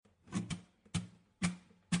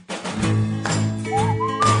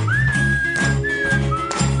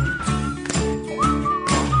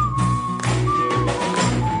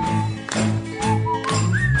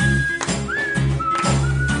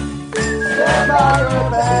Fire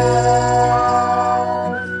Band.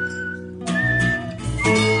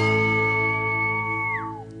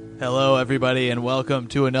 Hello, everybody, and welcome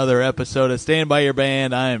to another episode of Stand By Your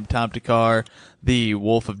Band. I am Tom Takar, the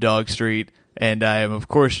Wolf of Dog Street, and I am, of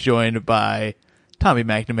course, joined by Tommy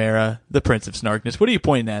McNamara, the Prince of Snarkness. What are you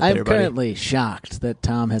pointing at there, I'm buddy? currently shocked that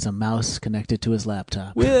Tom has a mouse connected to his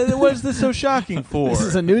laptop. Well, what is this so shocking for? This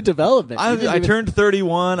is a new development. I turned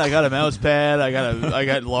 31. I got a mouse pad. I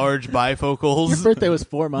got large bifocals. Your birthday was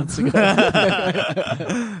 4 months ago.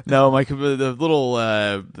 No, the little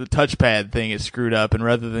the touchpad thing is screwed up, and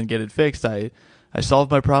rather than get it fixed, I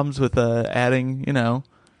solved my problems with adding, a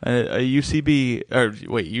UCB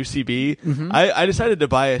UCB. Mm-hmm. I decided to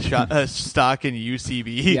buy a stock in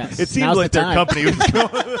UCB. Yes, It seemed now's like the their time. company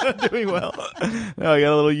was doing well. No, I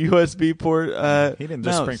got a little USB port. He didn't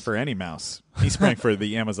just mouse. spring for any mouse. He sprang for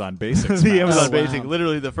the Amazon Basics. The mouse. Amazon Oh, wow. Basic,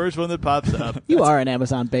 literally the first one that pops up. You are an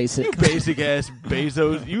Amazon basic. Basic ass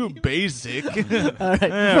Bezos, you basic. All right. All right,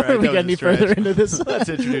 Before we that get was any a stretch. further into this, Let's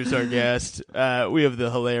introduce our guest. We have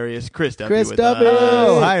the hilarious Chris Duffy Chris with Duffy. us.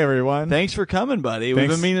 Oh, hi, everyone. Thanks for coming, buddy. We've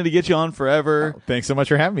Thanks. been meaning to get you on forever. Thanks so much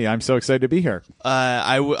for having me. I'm so excited to be here.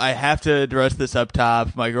 I have to address this up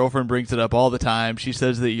top. My girlfriend brings it up all the time. She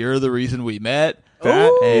says that you're the reason we met.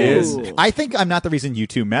 That Ooh. is, I think I'm not the reason you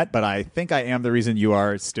two met, but I think I am the reason you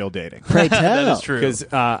are still dating. pray tell. That is true. Because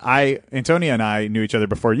Antonia and I knew each other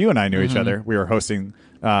before you and I knew each other. We were hosting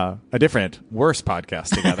a different, worse podcast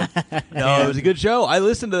together. No, it was a good show. I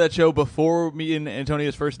listened to that show before me and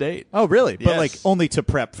Antonia's first date. Oh, really? But Yes. like only to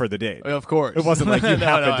prep for the date. Of course. It wasn't like you No,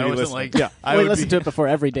 happened no, to I be wasn't listening. like, Yeah. I we would listen be- to it before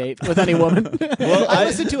every date with any woman. Well, I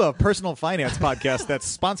listened to a personal finance podcast that's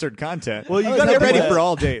sponsored content. Well, you I was gotta get ready do that. for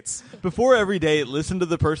all dates. Before every date, listen to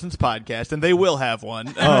the person's podcast, and they will have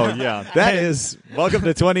one. Oh, yeah. That is, welcome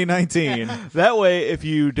to 2019. That way, if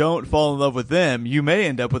you don't fall in love with them, you may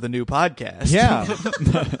end up with a new podcast. Yeah.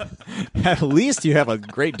 At least you have a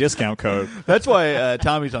great discount code. That's why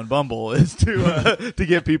Tommy's on Bumble, is to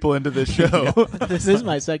get people into this show. This is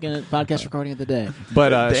my second podcast recording of the day. But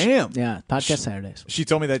Damn. Yeah, podcast Saturdays. she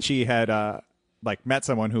told me that she had met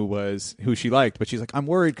someone who she liked, but she's like, I'm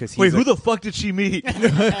worried because he's Wait, who the fuck did she meet?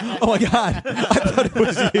 oh my god, I thought it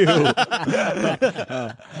was you.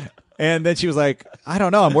 And then she was like, I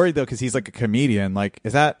don't know, I'm worried though because he's like a comedian. Like,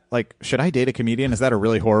 is that like, should I date a comedian? Is that a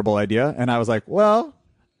really horrible idea? And I was like, well,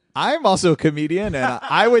 I'm also a comedian, and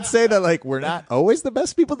I would say that like we're not always the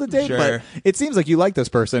best people to date, Sure. but it seems like you like this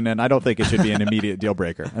person, and I don't think it should be an immediate deal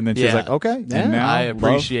breaker. And then she was Yeah. like, okay, Yeah. and now I love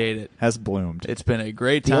appreciate it. has bloomed. It's been a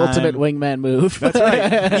great The time. ultimate wingman move. That's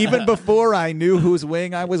right. Even before I knew whose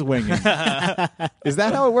wing I was winging. Is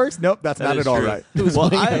that how it works? Nope, that's That not is at all true. right. Whose Well,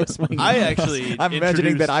 wing I I was winging. actually I'm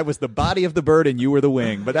imagining that introduced- I was the body of the bird and you were the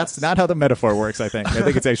wing, but that's not how the metaphor works, I think. I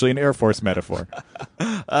think it's actually an Air Force metaphor.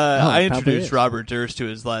 I probably introduced is. Robert Durst to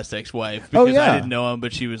his last ex-wife Oh, because yeah. I didn't know him,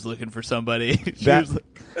 but she was looking for somebody. She That, was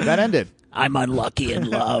like- that ended. I'm unlucky in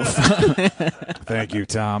love. Thank you,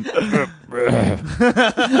 Tom.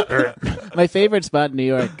 My favorite spot in New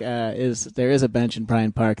York is there is a bench in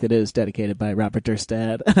Bryant Park that is dedicated by Robert Durst's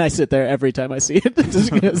dad, and I sit there every time I see it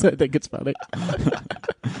just because I think it's funny.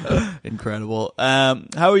 incredible. How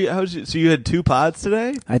are you? So you had 2 pods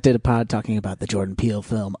today? I did a pod talking about the Jordan Peele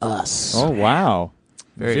film Us. Oh, wow.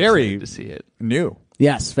 Very excited to see it. new.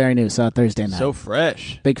 Yes, very new. Saw it Thursday night. So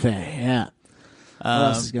fresh. Big fan. Yeah. What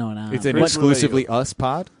else is going on? It's an What- exclusively us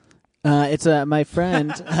pod. It's my friend.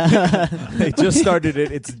 They just started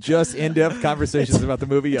it. It's just in-depth conversations about the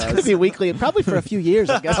movie It's going to Us. be weekly, probably for a few years,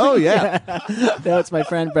 I guess. Oh, yeah. No, it's my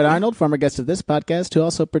friend Brett Arnold, former guest of this podcast, who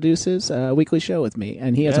also produces a weekly show with me,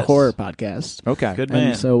 and he has a Yes. horror podcast. Okay. Good man.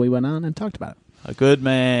 And so we went on and talked about it. A good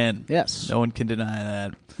man. Yes. No one can deny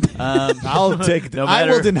that. I'll take No I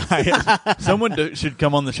matter- will deny it. Someone should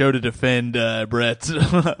come on the show to defend Brett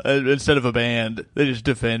instead of a band. They just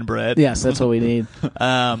defend Brett. Yes, that's what we need.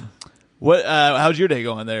 What? How's your day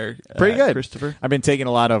going there? Pretty good. Christopher. I've been taking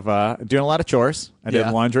a lot of doing a lot of chores. I did Yeah.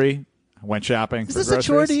 laundry. I went shopping. Is for this a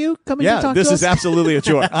chore groceries. to you? Coming Yeah, to talk this to is us? absolutely a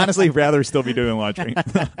chore. Honestly, rather still be doing laundry.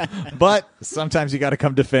 But sometimes you got to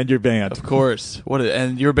come defend your band. Of course.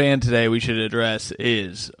 And your band today we should address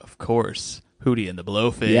is, of course, Hootie and the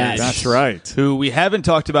Blowfish. Yes. That's right. Who we haven't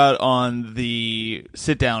talked about on the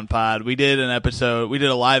sit down pod. We did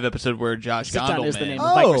a live episode where Josh Sit Down Gondelman. is the name Oh.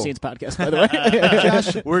 of Biker Scenes podcast, by the way.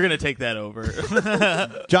 Josh, We're gonna take that over.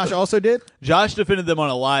 Josh also did. Josh defended them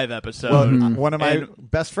on a live episode. Well, one of my And-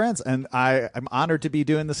 best friends, and I'm honored to be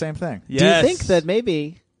doing the same thing. Yes. Do you think that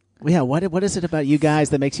maybe... Yeah, what is it about you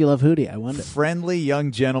guys that makes you love Hootie? I wonder. Friendly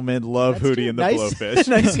young gentlemen love That's Hootie cute. and the nice, Blowfish.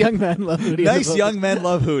 nice young men love Hootie. and the Nice Blowfish. young men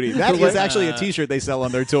love Hootie. That is actually a T-shirt they sell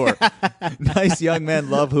on their tour. Nice young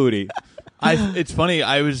men love Hootie. It's funny.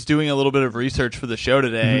 I was doing a little bit of research for the show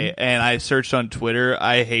today, and I searched on Twitter,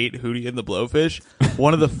 I hate Hootie and the Blowfish.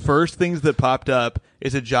 One of the first things that popped up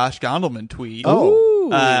is a Josh Gondelman tweet.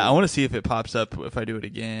 I want to see if it pops up if I do it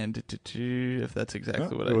again. If that's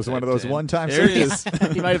exactly what I It was one of typed those in. one-time There it searches.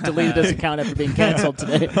 is. You might have deleted his account after being canceled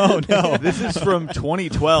today. Oh, no. This is from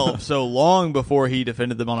 2012, so long before he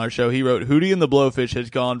defended them on our show. He wrote, Hootie and the Blowfish has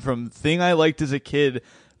gone from thing I liked as a kid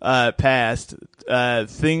past,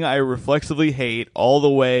 thing I reflexively hate, all the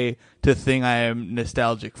way to thing I am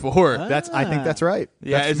nostalgic for. I think that's right.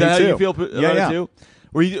 Yeah, That's is me that how too. you feel about it too?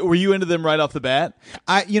 Were you into them right off the bat?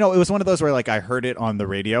 It was one of those where like I heard it on the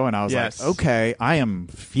radio and I was Yes. like, okay, I am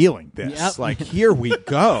feeling this. Yep. Like, here we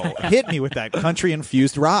go. Hit me with that country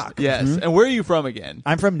infused rock. Yes. And where are you from again?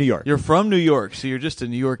 I'm from New York. You're from New York, so you're just a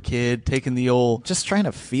New York kid taking the old just trying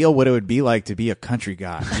to feel what it would be like to be a country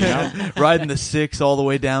guy. You know? riding the 6 all the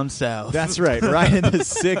way down south. That's right. Right in the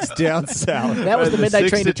 6 down south. That was the The midnight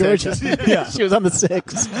 6 train to to Georgia. Texas. Yeah, she was on the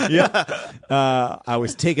 6. Yeah. I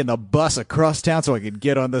was taking the bus across town so I could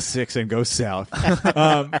get on the 6 and go south.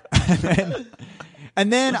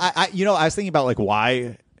 And then I was thinking about like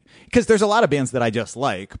why, because there's a lot of bands that I just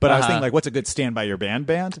like, but I was thinking like, what's a good stand by your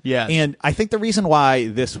band? Yes. And I think the reason why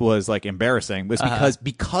this was like embarrassing was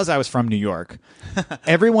because I was from New York.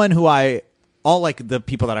 Everyone who all like the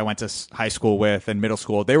people that I went to high school with and middle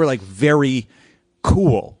school, they were like very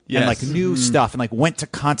cool and like new stuff and like went to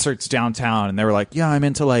concerts downtown and they were like, yeah, I'm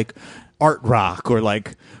into like art rock or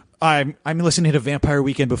like I'm listening to Vampire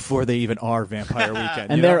Weekend before they even are Vampire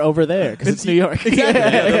Weekend. And you they're know? over there because it's New York. Exactly. Yeah,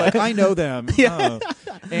 they're like, I know them.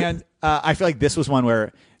 And I feel like this was one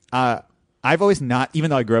where I've always not,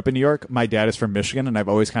 even though I grew up in New York, my dad is from Michigan, and I've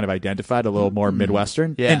always kind of identified a little more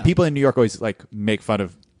Midwestern. Yeah. And people in New York always like make fun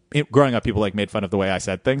of. Growing up, people like made fun of the way I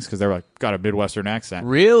said things because they're like, got a Midwestern accent.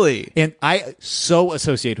 Really? And I so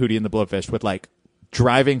associate Hootie and the Blowfish with like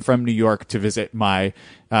driving from New York to visit my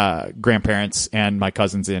grandparents and my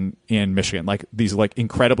cousins in Michigan. Like these like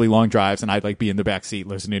incredibly long drives, and I'd like be in the back seat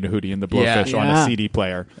listening to Hootie and the Blowfish on Yeah. a CD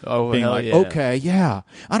player. Oh, being hell like, yeah. okay, yeah,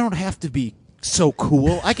 I don't have to be so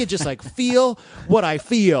cool. I could just like feel what I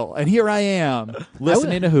feel, and here I am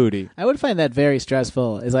listening to Hootie. I would find that very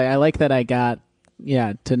stressful. Is like I like that I got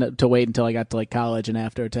to wait until I got to like college and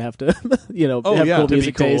after to have to have yeah, cool to be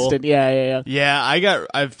music cool. taste and yeah. Yeah,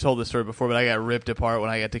 I've told this story before, but I got ripped apart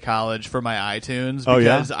when I got to college for my iTunes Oh,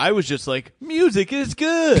 yeah? because I was just like, music is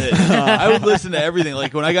good. I would listen to everything.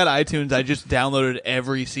 Like when I got iTunes, I just downloaded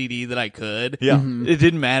every CD that I could. Yeah. It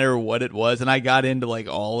didn't matter what it was, and I got into like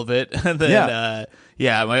all of it. And then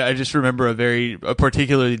I just remember a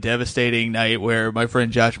particularly devastating night where my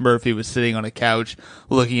friend Josh Murphy was sitting on a couch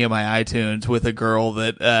looking at my iTunes with a girl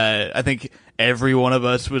that I think every one of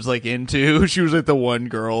us was like into. She was like the one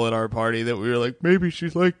girl at our party that we were like, maybe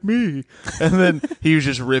she's like me. And then he was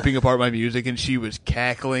just ripping apart my music and she was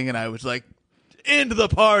cackling and I was like, into the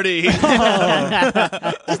party. Isn't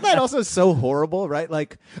that also so horrible, right?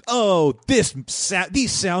 Like, oh,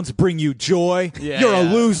 these sounds bring you joy. Yeah. You're a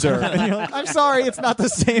loser. And you're like, I'm sorry, it's not the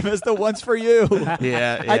same as the ones for you.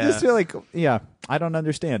 Yeah. I just feel like, I don't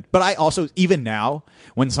understand. But I also, even now,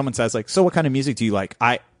 when someone says like, so what kind of music do you like?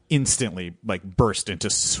 I instantly like burst into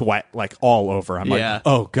sweat like all over. I'm Yeah. like,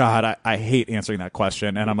 oh God, I hate answering that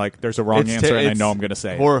question. And I'm like, there's a wrong answer and I know I'm going to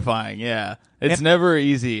say it. horrifying. Yeah. It's never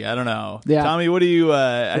easy. I don't know. Yeah. Tommy, what do you,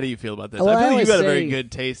 how do you feel about this? Well, I I feel like always you got a very say-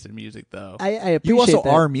 good taste in music though. I appreciate You also that.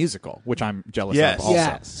 are musical, which I'm jealous Yes. of also.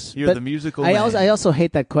 Yes, You're but the musical I man. also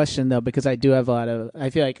hate that question though because I do have a lot of.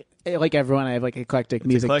 I feel like everyone, I have like eclectic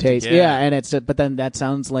music eclectic, taste. yeah. And it's but then that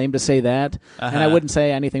sounds lame to say that, and I wouldn't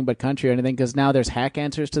say anything but country or anything because now there's hack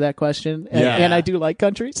answers to that question, and, Yeah. and I do like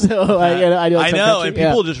country, so I do. Like I some know, country. and Yeah.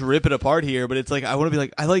 people just rip it apart here, but it's like I want to be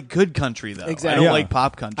like, I like good country though. I Exactly. don't Yeah. like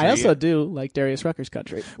pop country. I also do like Darius Rucker's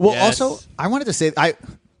country. Well, Yes. also, I wanted to say,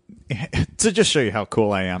 to just show you how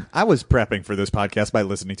cool I am, I was prepping for this podcast by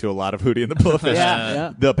listening to a lot of Hootie and the Blowfish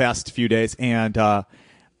Yeah. the past few days. And as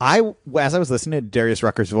I was listening to Darius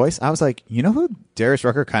Rucker's voice, I was like, you know who Darius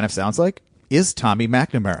Rucker kind of sounds like? Is Tommy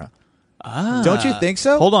McNamara. Don't you think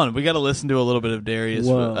so? Hold on, we got to listen to a little bit of Darius.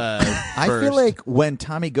 Whoa. I feel like when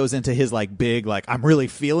Tommy goes into his like big, like, I'm really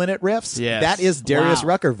feeling it riffs, Yes. that is Darius Wow.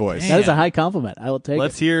 Rucker voice. That is Man. a high compliment. I will take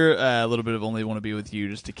Let's it. hear a little bit of Only Want to Be With You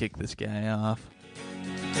just to kick this guy off.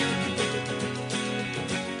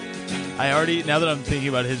 Now that I'm thinking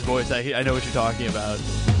about his voice, I know what you're talking about.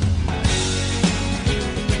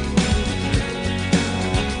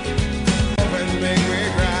 Make me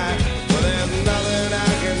cry, but there's nothing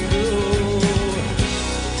I can do.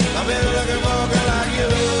 I've been looking for a girl like you.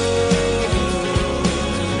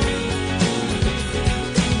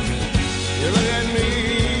 You look at me,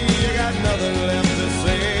 you got nothing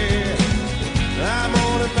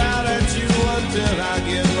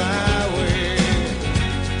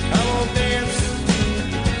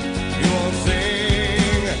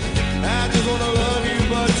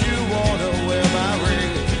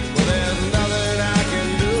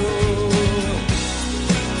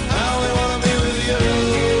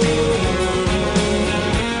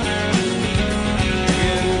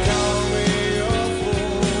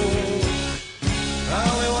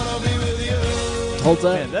holds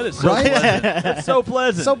up. Man, that is so Right? pleasant. That's so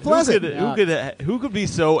pleasant. So pleasant. Who could be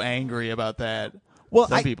so angry about that? Well,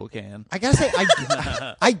 Some people can. I gotta say,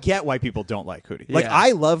 I get why people don't like Hootie. Like, Yeah.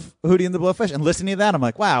 I love Hootie and the Blowfish, and listening to that, I'm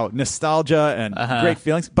like, wow, nostalgia and great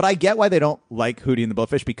feelings. But I get why they don't like Hootie and the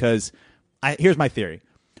Blowfish because here's my theory: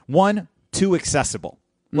 one, too accessible.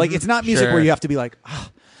 Like, it's not music Sure. where you have to be like,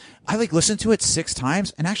 I like listened to it 6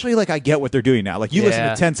 times, and actually, like, I get what they're doing now. Like, you listen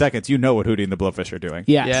Yeah. to 10 seconds, you know what Hootie and the Blowfish are doing.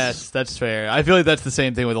 Yes, that's fair. I feel like that's the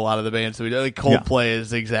same thing with a lot of the bands that we do. Like Coldplay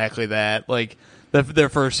is exactly that. Like their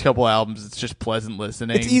first couple albums, it's just pleasant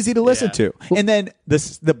listening. It's easy to listen Yeah. to. And then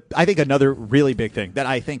I think another really big thing that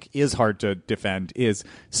I think is hard to defend is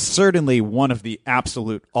certainly one of the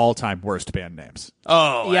absolute all-time worst band names.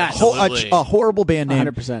 Oh, Yeah. absolutely. A horrible band name,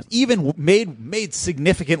 100%. even made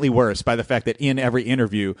significantly worse by the fact that in every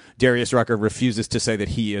interview, Darius Rucker refuses to say that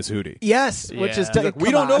he is Hootie. Yes, which is Yeah.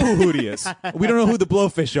 We don't know who Hootie is. We don't know who the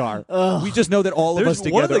Blowfish are. We just know that all of us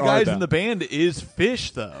together one of the guys are them. in the band is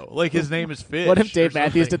Fish, though. Like his name is Fish. What if Dave or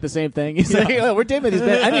Matthews something. did the same thing? He's like, oh, we're Dave Matthews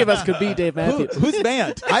band. Any of us could be Dave Matthews. Whose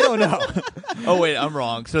band? I don't know. Oh wait, I'm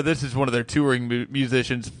wrong. So this is one of their touring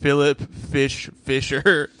musicians, Philip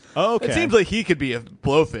Fisher. Okay. It seems like he could be a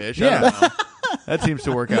Blowfish. Yeah. I don't know. That seems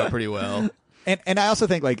to work out pretty well. And I also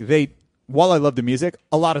think like while I love the music,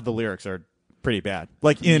 a lot of the lyrics are pretty bad.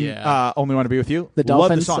 Like in Yeah. Only Want to Be With You. The love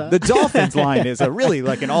Dolphins, the song. uh, The Dolphins line is a really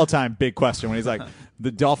like an all-time big question when he's like,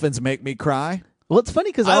 the Dolphins make me cry. Well, it's funny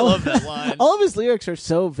because I love that line. all of his lyrics are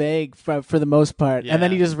so vague for the most part, and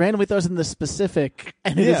then Yeah. he just randomly throws in the specific,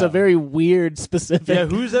 and it is Yeah. a very weird specific. Yeah,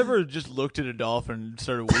 who's ever just looked at a dolphin and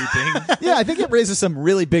started weeping? Yeah, I think it raises some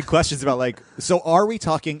really big questions about like, so are we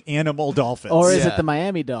talking animal dolphins? Or is Yeah. it the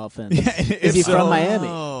Miami Dolphins? if Is he so- from Miami?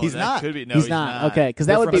 Oh, He's that not. Could be. No, he's not. Okay, because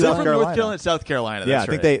that They're would from be Is that South from Carolina. North Carolina, South Carolina? Yeah, That's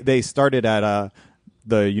I think right. they started at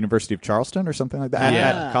the University of Charleston or something like that. At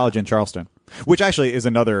Yeah. college in Charleston, which actually is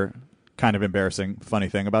another kind of embarrassing, funny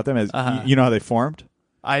thing about them is you know how they formed?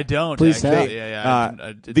 I don't. Please actually. tell. Yeah.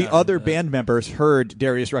 I did The not know other that. band members heard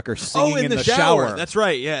Darius Rucker singing Oh, in the shower. That's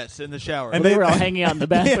right. Yes, in the shower. Well, they were all hanging out in the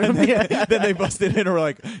bathroom. then they busted in and were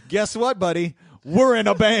like, "Guess what, buddy? We're in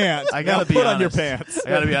a band. I gotta Now be put honest. on your pants." I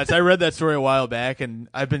gotta be honest. I read that story a while back, and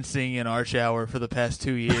I've been singing in our shower for the past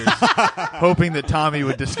 2 years, hoping that Tommy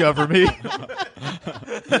would discover me.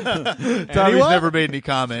 Tommy's never made any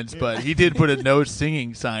comments, but he did put a no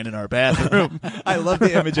singing sign in our bathroom. I love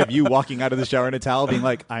the image of you walking out of the shower in a towel, being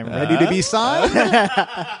like, "I'm ready to be signed."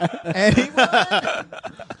 Anyone?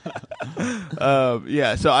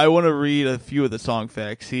 Yeah, so I want to read a few of the song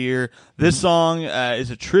facts here. This song is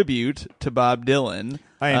a tribute to Bob Dylan.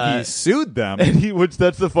 And he sued them. and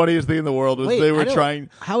that's the funniest thing in the world was Wait, they were I don't- trying.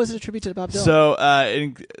 How is it a tribute to Bob Dylan? So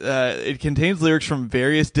it contains lyrics from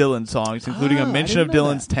various Dylan songs, including a Oh, I mention of didn't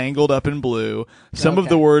know Dylan's "Tangled Up in Blue." Some of Okay,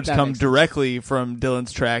 the words that come makes sense. directly from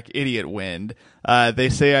Dylan's track "Idiot Wind." They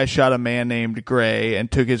say I shot a man named Gray and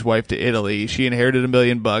took his wife to Italy. She inherited $1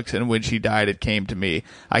 million, and when she died, it came to me.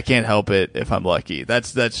 I can't help it if I'm lucky.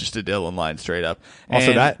 That's just a Dylan line straight up.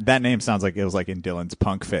 Also, And that name sounds like it was like in Dylan's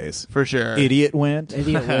punk phase. for sure. Idiot Wind.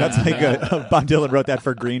 Idiot Wind. That's like Bob Dylan wrote that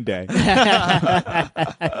for Green Day.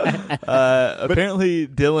 Apparently,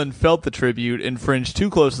 Dylan felt the tribute infringed too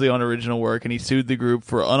closely on original work, and he sued the group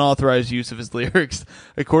for unauthorized use of his lyrics.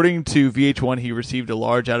 According to VH1, he received a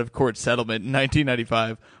large out-of-court settlement in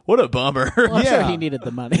 1995. What a bummer. Well, I'm sure Yeah. he needed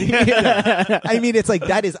the money. I mean, it's like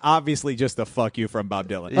that is obviously just a fuck you from Bob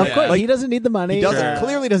Dylan. Of Yeah. course, Like, he doesn't need the money. he doesn't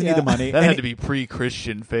clearly doesn't need the money. That And had to be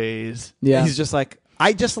pre-Christian phase. Yeah. He's just like,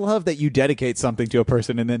 I just love that you dedicate something to a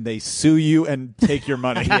person and then they sue you and take your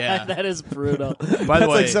money. Yeah. That is brutal. By the That's way,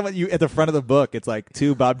 like someone you at the front of the book. It's like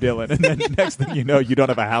to Bob Dylan, and then next thing you know, you don't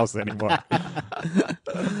have a house anymore.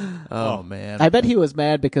 oh man, I bet he was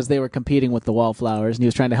mad because they were competing with the Wallflowers, and he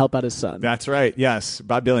was trying to help out his son. That's right. Yes,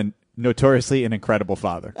 Bob Dylan, notoriously an incredible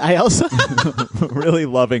father, I also really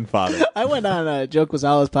loving father. I went on Joe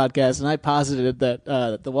Quazala's podcast and I posited that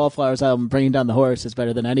the Wallflowers album "Bringing Down the Horse" is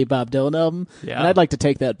better than any Bob Dylan album, Yeah. and I'd like to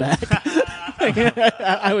take that back.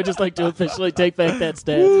 I would just like to officially take back that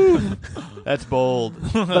stance, that's bold.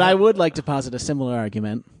 but I would like to posit a similar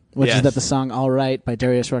argument, which Yes. is that the song "All Right" by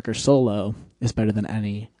Darius Rucker solo is better than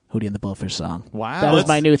any Hootie and the Blowfish song. Wow. That was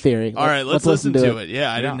my new theory. All right, let's listen to it.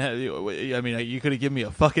 Yeah, I Yeah. didn't have. I mean, you could have given me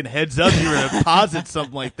a fucking heads up. You were gonna posit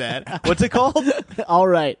something like that. What's it called? All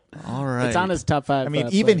right. All right. It's on his top 5. I mean,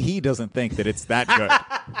 even he doesn't think that it's that good.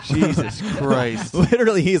 Jesus Christ.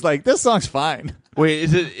 Literally, he's like, "This song's fine." Wait,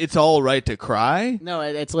 is it? It's all right to cry. No,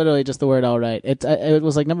 it's literally just the word "all right." It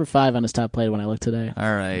was like number 5 on his top plate when I looked today.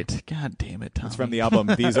 All right. God damn it, Tommy. It's from the album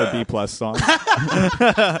 "These Are B+ Songs."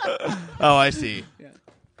 Oh, I see.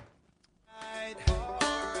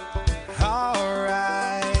 All right.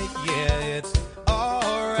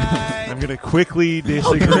 I'm going to quickly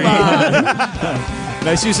disagree.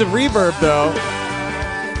 Nice use of reverb, though.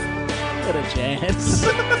 What a chance.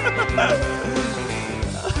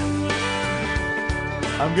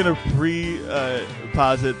 I'm going to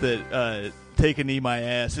posit that Take a Knee My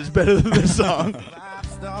Ass is better than this song.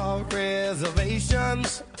 5-star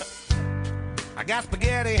reservations. I got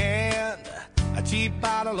spaghetti and a cheap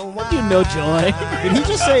bottle of wine. You know joy. Did he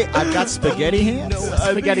just say, I've got spaghetti hands? Spaghetti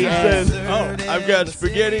I think he ass. says, I've got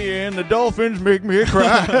spaghetti and the dolphins make me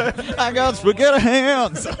cry. I got spaghetti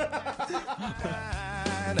hands. Ain't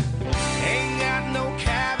got no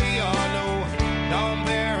caviar, no Dom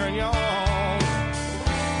Perignon.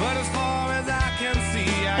 But as far as I can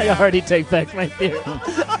see, I already take back my theory. it moves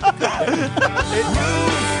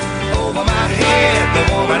over my head. The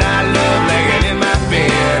woman I love laying in my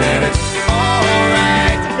bed, and it's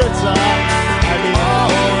alright. Good song.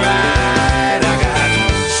 Alright, I got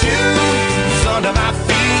shoes under my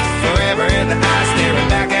feet, forever in the eye staring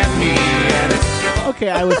back at me, and it's Okay,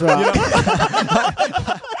 I was wrong.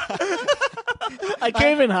 I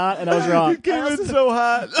came in hot and I was wrong. Came in so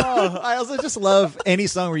hot. I also just love any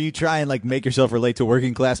song where you try and like make yourself relate to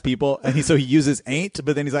working class people, and so he uses ain't,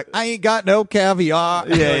 but then he's like, I ain't got no caviar.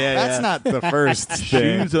 Yeah, Like, yeah, that's yeah. not the first thing.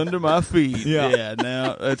 Shoes under my feet. Yeah.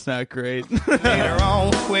 No, that's not great. later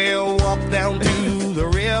on we'll walk down to the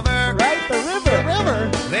river. Right? The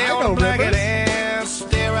river. Lay I on know a blanket rivers. and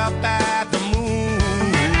stare up at the moon.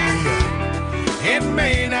 It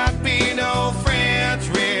may not be no French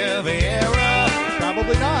Riviera,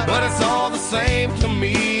 Probably not. but it's all the same to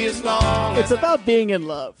me as long It's as about being in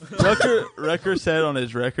love. Rucker said on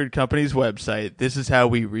his record company's website, "This is how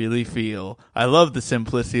we really feel." I love the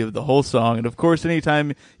simplicity of the whole song, and of course,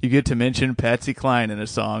 anytime you get to mention Patsy Cline in a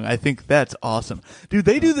song, I think that's awesome. Dude,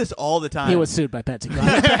 they do this all the time. He was sued by Patsy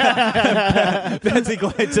Cline. Patsy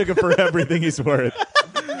Cline took it for everything he's worth.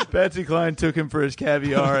 Patsy Cline took him for his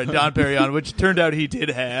caviar and Don Perignon, which turned out he did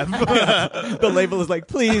have. The label is like,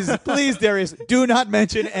 please, Darius, do not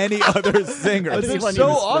mention any other singers. This is one So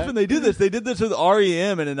you respect. often they do this. They did this with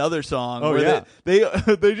REM in another song. Oh, where yeah.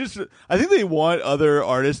 they just. I think they want other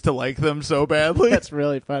artists to like them so badly. That's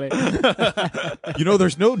really funny. You know,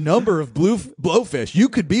 there's no number of blowfish. You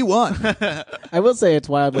could be one. I will say it's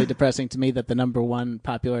wildly depressing to me that the number one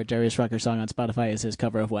popular Darius Rucker song on Spotify is his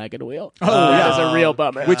cover of Wagon Wheel. That is a real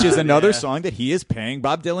bummer. Which is another Yeah. song that he is paying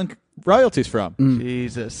Bob Dylan royalties from.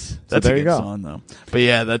 Jesus, that's there a you good go. song though. But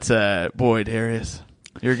yeah, that's boy, Darius,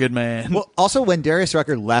 you're a good man. Well, also when Darius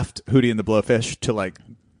Rucker left Hootie and the Blowfish to like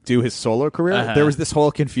do his solo career, there was this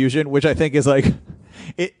whole confusion, which I think is like,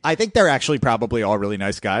 I think they're actually probably all really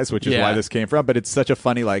nice guys, which is Yeah. why this came from. But it's such a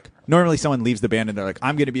funny like. Normally, someone leaves the band and they're like,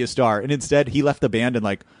 "I'm going to be a star," and instead he left the band and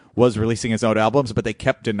like was releasing his own albums, but they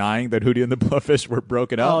kept denying that Hootie and the Blowfish were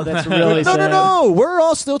broken up. Oh, that's really no, sad. no, we're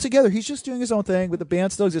all still together. He's just doing his own thing, but the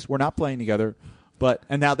band still exists. We're not playing together.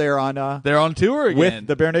 And now they're on. They're on tour again with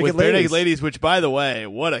the Bare Naked with Bare Ladies. Naked Ladies. Which, by the way,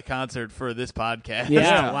 what a concert for this podcast!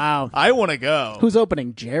 Yeah, wow. I want to go. Who's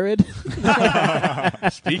opening? Jared?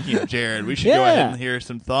 Speaking of Jared, we should go Yeah. ahead and hear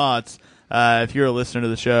some thoughts. If you're a listener to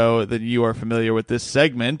the show, then you are familiar with this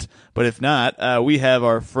segment. But if not, we have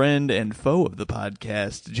our friend and foe of the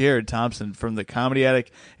podcast, Jared Thompson from the Comedy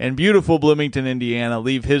Attic in beautiful Bloomington, Indiana,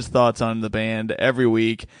 leave his thoughts on the band every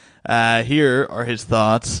week. Here are his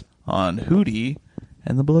thoughts on Hootie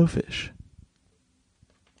and the Blowfish.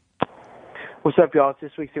 What's up, y'all? It's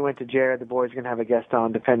this week's We Went to Jared. The boys are going to have a guest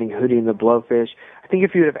on defending Hootie and the Blowfish. I think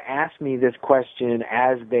if you would have asked me this question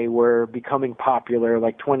as they were becoming popular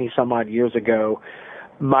like 20-some-odd years ago,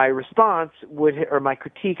 my response or my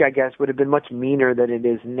critique, I guess, would have been much meaner than it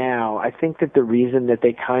is now. I think that the reason that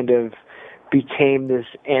they kind of became this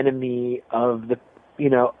enemy of the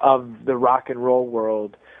rock and roll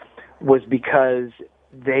world was because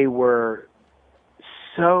they were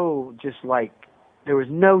so just like, there was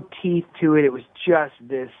no teeth to it. It was just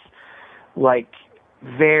this, like,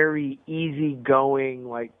 very easygoing,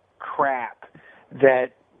 like, crap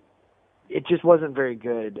that it just wasn't very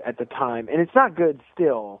good at the time. And it's not good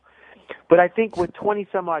still. But I think with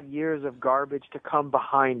 20-some-odd years of garbage to come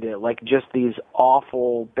behind it, like just these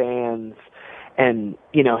awful bands and,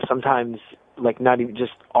 sometimes, like, not even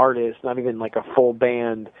just artists, not even, like, a full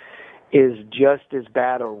band, is just as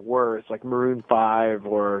bad or worse, like Maroon 5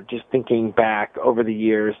 or just thinking back over the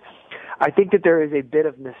years. I think that there is a bit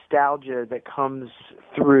of nostalgia that comes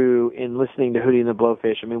through in listening to Hootie and the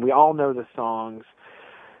Blowfish. I mean, we all know the songs.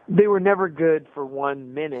 They were never good for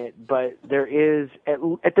 1 minute, but there is,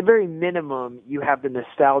 at the very minimum, you have the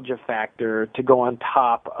nostalgia factor to go on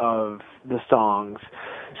top of the songs.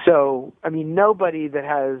 So, I mean, nobody that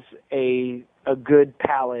has a good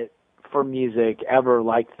palate for music ever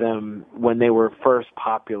liked them when they were first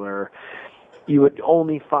popular. You would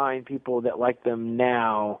only find people that like them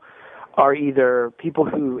now are either people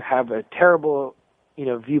who have a terrible,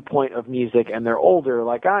 viewpoint of music and they're older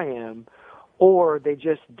like I am, or they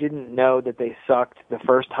just didn't know that they sucked the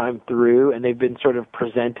first time through and they've been sort of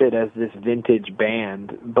presented as this vintage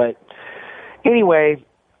band. But anyway,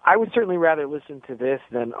 I would certainly rather listen to this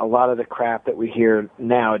than a lot of the crap that we hear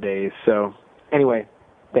nowadays. So anyway,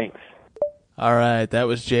 thanks. All right, that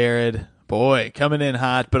was Jared. Boy, coming in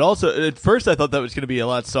hot, but also at first I thought that was going to be a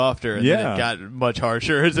lot softer, and then it got much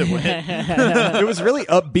harsher as it went. It was really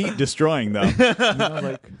upbeat, destroying though.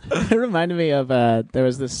 It reminded me of there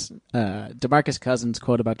was this DeMarcus Cousins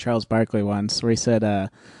quote about Charles Barkley once, where he said,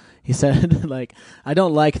 like, I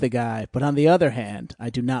don't like the guy, but on the other hand,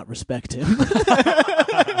 I do not respect him.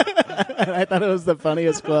 I thought it was the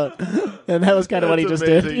funniest quote, and that was kind of what he just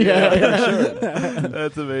amazing. did. Yeah, sure.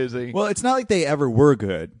 That's amazing. Well, it's not like they ever were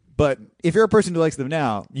good. But if you're a person who likes them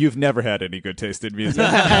now, you've never had any good taste in music.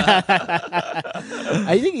 I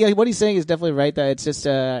think what he's saying is definitely right. That it's just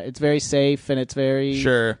it's very safe and it's very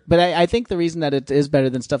Sure. But I think the reason that it is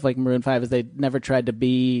better than stuff like Maroon 5 is they never tried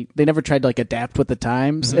to like adapt with the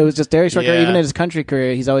times. Mm-hmm. It was just Darius Rucker. Yeah. Even in his country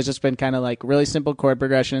career, he's always just been kind of like really simple chord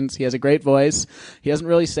progressions. He has a great voice. He doesn't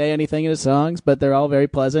really say anything in his songs, but they're all very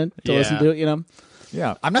pleasant to listen to.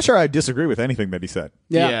 Yeah, I'm not sure I disagree with anything that he said.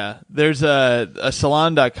 Yeah. There's a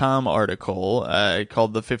Salon.com article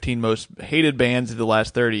called The 15 Most Hated Bands of the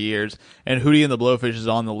Last 30 Years, and Hootie and the Blowfish is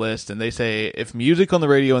on the list, and they say if music on the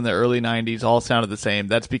radio in the early 90s all sounded the same,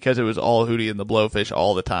 that's because it was all Hootie and the Blowfish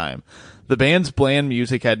all the time. The band's bland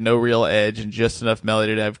music had no real edge and just enough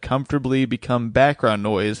melody to have comfortably become background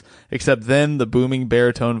noise, except then the booming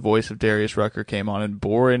baritone voice of Darius Rucker came on and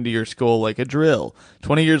bore into your skull like a drill.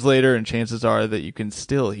 20 years later, and chances are that you can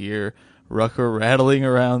still hear Rucker rattling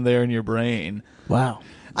around there in your brain. Wow.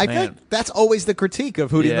 I feel like that's always the critique of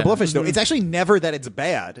Hootie and the Blowfish, though. It's actually never that it's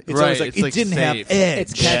bad. It's always like, it didn't have edge.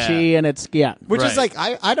 It's catchy and it's, Which is like,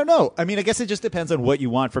 I don't know. I mean, I guess it just depends on what you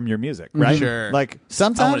want from your music, right? Sure. Like, I want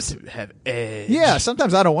sometimes... it to have edge. Yeah,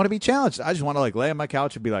 sometimes I don't want to be challenged. I just want to like lay on my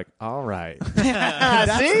couch and be like, all right.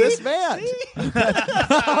 That's this band. Oh,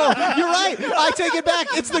 you're right. I take it back.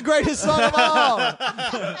 It's the greatest song of all.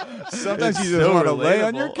 Sometimes you just so want to lay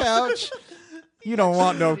on your relatable. couch. You don't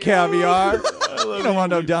want no caviar. You don't want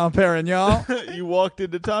no Dom Perignon. You walked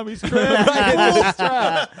into Tommy's crib.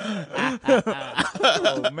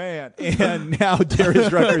 Oh, man. And now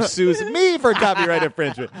Darius Rucker sues me for copyright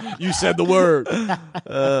infringement. You said the word.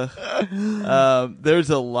 There's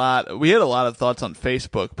a lot. We had a lot of thoughts on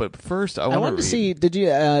Facebook, but first I wanted to see. Did you?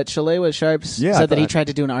 Shalewa Sharps said that he tried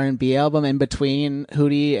to do an R&B album in between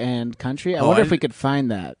Hootie and country. I wonder if we could find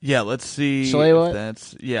that. Yeah, let's see. Shalewa, if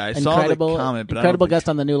that's I saw the comment, but incredible guest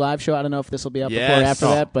on the new live show. I don't know if this will be up before or after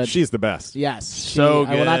that, but she's the best. Yes, so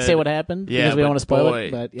I will not say what happened because we don't want to spoil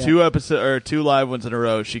it. But two live ones in a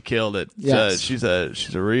row, she killed it. Yes. She's a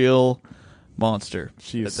real monster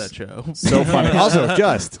at that show. So funny. Also,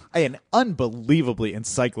 just an unbelievably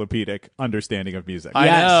encyclopedic understanding of music. I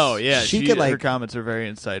know. Yeah, she could her comments are very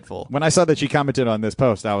insightful. When I saw that she commented on this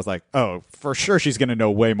post, I was like, oh, for sure she's going to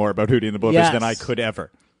know way more about Hootie and the Blowfish than I could ever.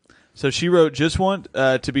 So she wrote, just want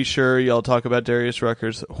to be sure y'all talk about Darius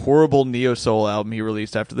Rucker's horrible neo-soul album he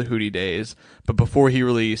released after the Hootie days, but before he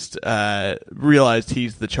realized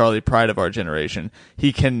he's the Charlie Pride of our generation.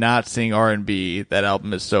 He cannot sing R&B. That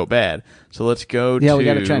album is so bad. So let's go to... Yeah, we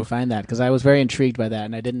got to try and find that, because I was very intrigued by that,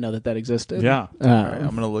 and I didn't know that existed. Yeah. All right,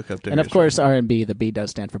 I'm going to look up Darius And of course, R&B, the B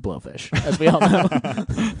does stand for Blowfish, as we all know.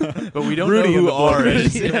 But we don't Rudy know who and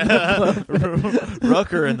the R is.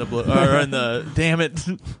 Rucker and the... Damn it.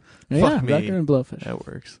 Yeah, Fuck me. Rucker and Blowfish. That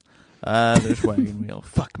works. There's Wagon Wheel.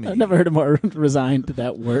 Fuck me. I've never heard a more resigned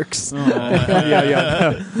that works.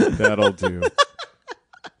 Yeah. That'll do.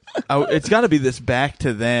 It's got to be this Back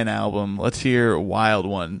to Then album. Let's hear Wild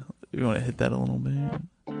One. You want to hit that a little bit?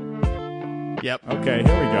 Yep. Okay,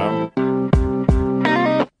 here we go.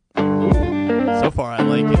 So far, I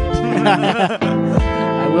like it.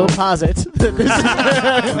 I will posit that this is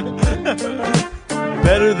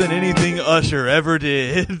Better than anything Usher ever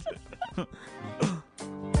did.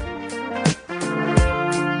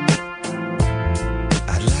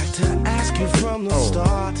 I'd like to ask you from the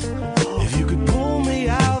start if you could pull me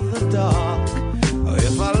out of the dark, or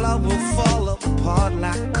if our love will fall apart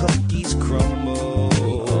like cookies crumble.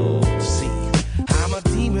 See, I'm a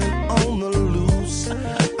demon on the loose.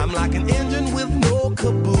 I'm like an engine with no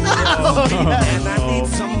caboose. And I need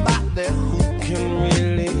somebody who can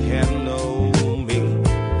really handle me.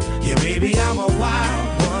 Yeah, baby, I'm a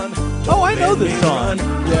wild one. Oh, I know this song.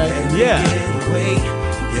 Yeah.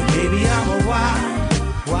 Yeah, baby, I'm a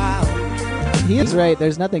wild, wild. He is right.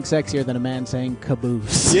 There's nothing sexier than a man saying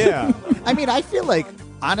caboose. Yeah. I mean, I feel like,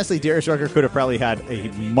 honestly, Darius Rucker could have probably had a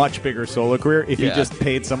much bigger solo career if he Yeah. just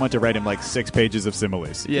paid someone to write him like 6 pages of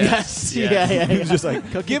similes. Yes. Yeah. He was just like,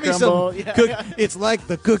 give me crumble. some. Yeah. It's like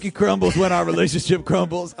the cookie crumbles when our relationship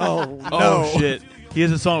crumbles. Oh, no. Oh shit! He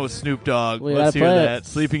has a song with Snoop Dogg. We Let's gotta hear play it. that.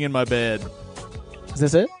 Sleeping in my bed. Is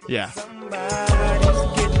this it? Yeah. Somebody's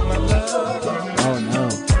getting my love. Oh no.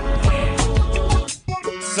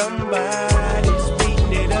 Somebody's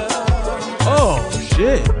beating it up. Oh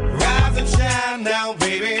shit! Rise and shine now,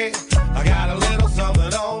 baby. I got a little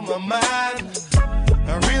something on my mind.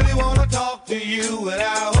 I really want to talk to you, and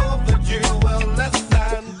I hope that you will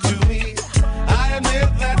listen to me. I admit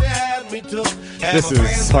that you had me took. and This my is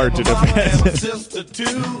friends hard and to my mama and my defend. sister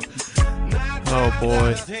too. Oh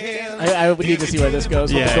boy. I would need to see where this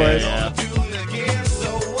goes with the chorus. Yeah. Do it again, so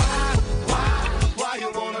why you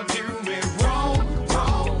wanna do me wrong?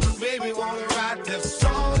 Baby, wanna write this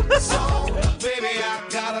song, baby, I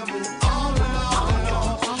gotta move on and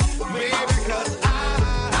on, baby, 'cause I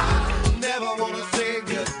never wanna say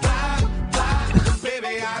goodbye,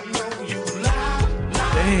 baby, I know you lie,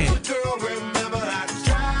 Damn. girl, remember I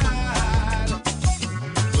tried,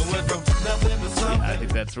 we went from nothing to something. I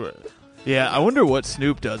think that's where. Yeah, I wonder what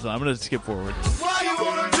Snoop does. I'm gonna skip forward. Why you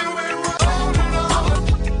wanna do it wrong?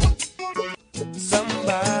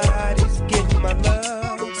 Somebody's getting my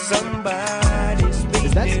love. Somebody's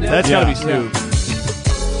beating that it Snoop? up. That's Yeah. gotta be Snoop.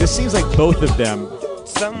 This seems like both of them.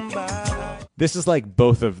 Somebody. This is like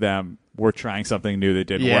both of them were trying something new that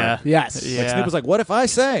didn't Yeah. work. Yes. Yeah. Like Snoop was like, "What if I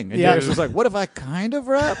sang?" And Yeah. Darius was like, "What if I kind of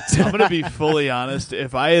rapped?" I'm gonna be fully honest.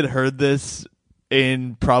 If I had heard this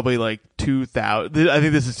in probably like 2000, I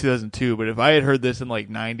think this is 2002, but if I had heard this in like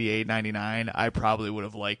 98, 99, I probably would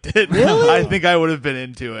have liked it. Really? I think I would have been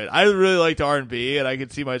into it. I really liked R&B, and I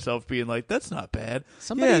could see myself being like, "That's not bad."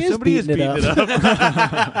 Somebody is beating it up.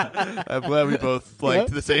 I'm glad we both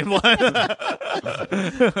liked Yep. the same line.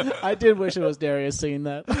 I did wish it was Darius singing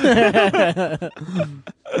that.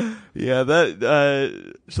 Yeah, that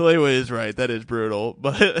Shalewa is right. That is brutal,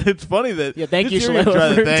 but it's funny that. Yeah, thank you, Just hearing Shalewa, him try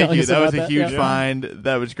to- for Thank telling you. us That was about a that. huge Yeah. find.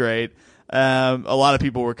 That was great. A lot of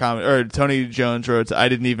people were commenting, or Tony Jones wrote, "I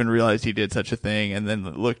didn't even realize he did such a thing," and then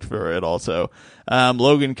looked for it also.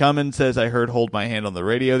 Logan Cummins says, "I heard 'Hold My Hand' on the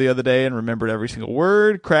radio the other day and remembered every single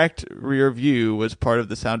word. Cracked Rear View was part of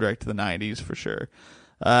the soundtrack to the 90s for sure."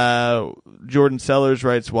 Jordan Sellers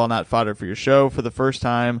writes, "While not fodder for your show, for the first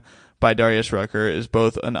time by Darius Rucker is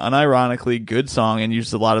both an unironically good song and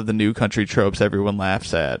uses a lot of the new country tropes everyone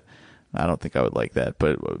laughs at." I don't think I would like that,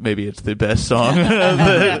 but maybe it's the best song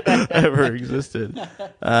that ever existed.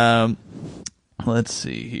 Let's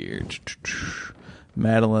see here.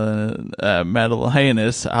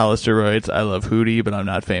 Madelinus Hollister writes, "I love Hootie, but I'm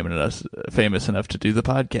not famous enough to do the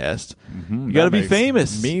podcast." You got to That be makes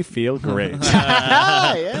famous. Me feel great.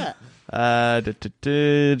 Yeah.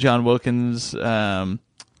 John Wilkins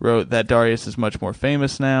wrote that Darius is much more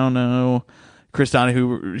famous now. No. Chris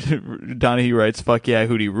Donahue writes, "Fuck yeah,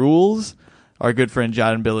 Hootie rules." Our good friend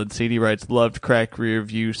John Bill and CD writes, "Loved Crack Rear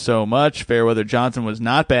View so much. Fairweather Johnson was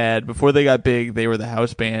not bad. Before they got big, they were the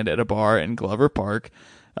house band at a bar in Glover Park,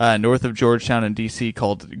 north of Georgetown in D.C.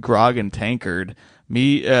 called Grog and Tankard.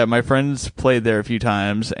 My friends played there a few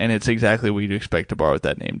times, and it's exactly what you'd expect a bar with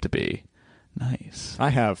that name to be." Nice. I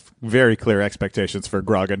have very clear expectations for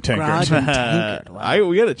Grog and Tankard. Grog and Tankard. Wow.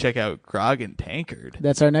 We got to check out Grog and Tankard.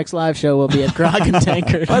 That's our next live show. We'll be at Grog and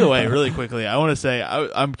Tankard. By the way, really quickly, I want to say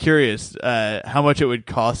I'm curious how much it would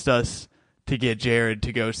cost us to get Jared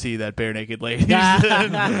to go see that Bare Naked Ladies.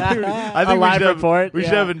 I A live we should report, We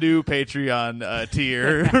should yeah. have a new Patreon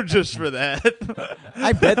tier just for that.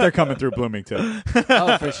 I bet they're coming through Bloomington.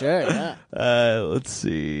 Oh, for sure. Yeah. Let's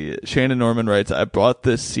see. Shannon Norman writes, "I bought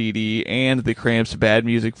this CD and the Cramps Bad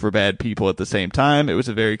Music for Bad People at the same time. It was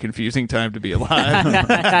a very confusing time to be alive."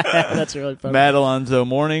 That's really funny. Matt Alonzo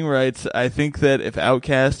Morning writes, "I think that if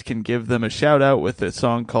Outkast can give them a shout out with a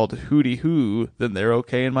song called Hootie Hoo, then they're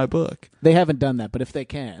okay in my book." They haven't done that, but if they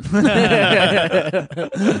can.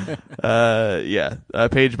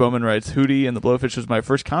 Paige Bowman writes, "Hootie and the Blowfish was my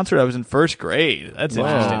first concert. I was in first grade." That's Wow.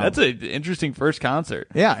 interesting. That's an interesting first concert.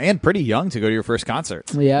 Yeah, and pretty young to go to your first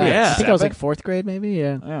concert. Yeah. Yeah. I think I was like fourth grade, maybe.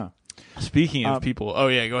 Yeah. Yeah. Speaking of people, go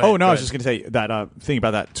ahead. Oh, no, go I was ahead. just going to say that thing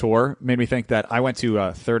about that tour made me think that I went to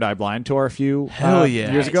a Third Eye Blind tour a few Hell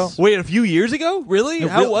yeah. years ago. Wait, a few years ago? Really?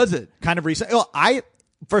 How was it? Kind of recent. Well,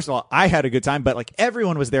 first of all, I had a good time, but like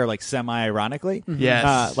everyone was there, like semi-ironically.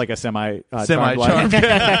 Yes. Like a Semi-charmed.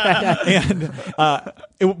 And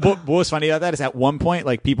what was funny about that is at one point,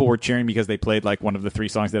 like people were cheering because they played like one of the 3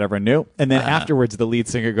 songs that everyone knew, and then afterwards, the lead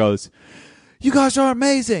singer goes, "You guys are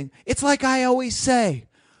amazing. It's like I always say,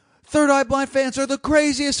 Third Eye Blind fans are the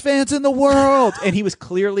craziest fans in the world." And he was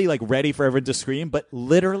clearly like ready for everyone to scream, but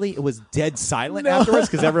literally it was dead silent afterwards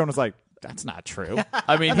because everyone was like, "That's not true."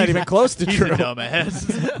 I mean, not even close to he's true. a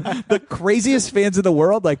dumbass. The craziest fans in the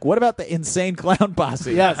world. Like, what about the insane clown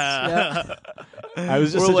posse? Yes. Yeah. I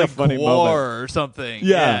was just Or such like a funny Gwar moment. or something.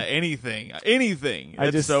 Yeah. Anything.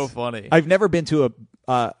 It's so funny. I've never been to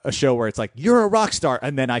a show where it's like, you're a rock star,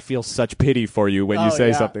 and then I feel such pity for you when you say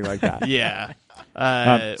yeah. something like that. Yeah. Sorry, you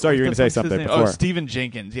were what the going to say fuck's his something name? before. Oh, Stephen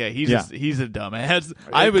Jenkins. Yeah, he's a dumbass.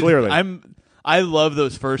 Clearly. I love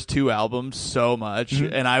those first 2 albums so much,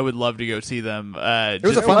 and I would love to go see them. It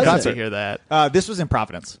was a fun concert. To hear that. This was in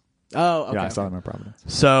Providence. Oh, okay. Yeah, I saw them in Providence.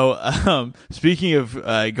 So, speaking of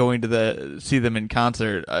going to see them in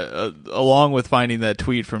concert, along with finding that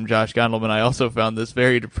tweet from Josh Gondelman, I also found this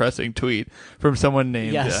very depressing tweet from someone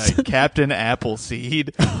named Yes. Captain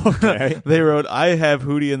Appleseed. Okay. They wrote, "I have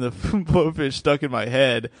Hootie and the Blowfish stuck in my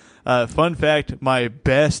head. Fun fact, my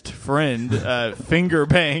best friend finger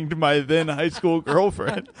banged my then high school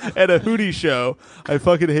girlfriend at a Hootie show. I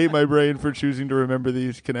fucking hate my brain for choosing to remember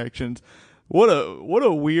these connections." What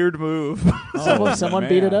a weird move. Someone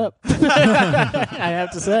beat it up. I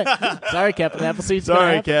have to say. Sorry, Captain Appleseed.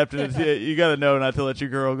 Sorry, Captain. You got to know not to let your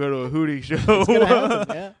girl go to a Hootie show. It's gonna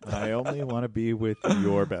happen, yeah. I only want to be with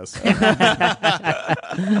your best friend.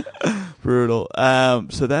 Brutal.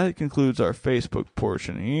 So that concludes our Facebook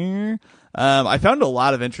portion here. I found a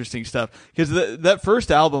lot of interesting stuff because that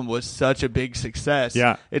first album was such a big success.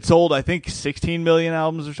 Yeah. It sold, I think, 16 million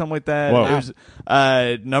albums or something like that. Whoa. It was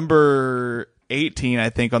number 18, I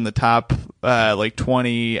think, on the top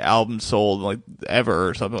 20 albums sold like ever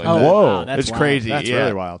or something like that. Whoa. Wow, that's It's wild. crazy. That's yeah.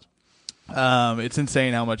 really wild. It's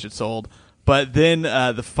insane how much it sold. But then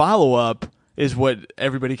the follow-up is what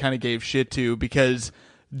everybody kind of gave shit to because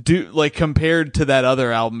compared to that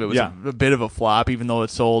other album, it was a bit of a flop, even though it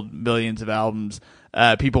sold millions of albums.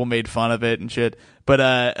 People made fun of it and shit.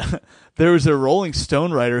 But there was a Rolling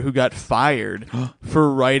Stone writer who got fired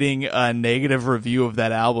for writing a negative review of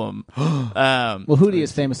that album. Well, Hootie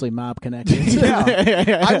is famously mob connected.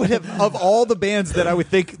 Yeah. I would have, of all the bands that I would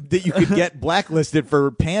think that you could get blacklisted for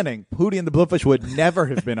panning, Hootie and the Blowfish would never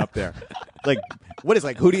have been up there. Like, what is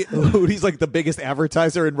Hootie's like the biggest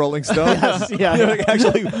advertiser in Rolling Stone? Yes, yeah. Like,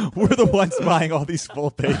 actually, we're the ones buying all these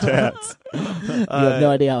full-page ads. You have no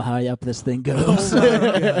idea how high up this thing goes.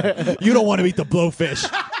 You don't want to meet the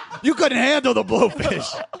Blowfish. You couldn't handle the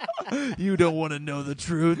Blowfish. You don't want to know the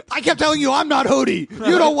truth. I kept telling you I'm not Hootie.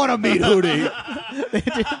 You don't want to meet Hootie.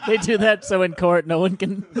 They do that so in court no one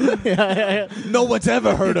can. No one's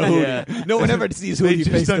ever heard of Hootie. Yeah. No one ever sees They Hootie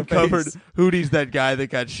just face to uncovered face. Hootie's that guy that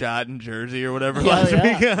got shot in Jersey or whatever Yeah, last yeah.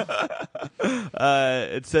 week.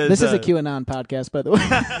 It says This is a QAnon podcast, by the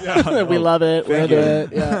way. We love it. We're Thank into you.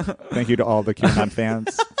 it. Yeah. Thank you to all the QAnon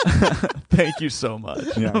fans. Thank you so much.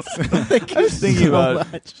 Yes. I was thinking about.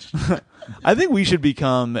 I think we should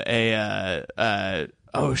become a.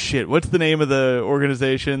 Oh shit! What's the name of the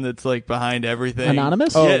organization that's like behind everything?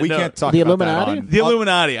 Anonymous? Oh, Yeah, we no. can't talk The about that Illuminati? on- The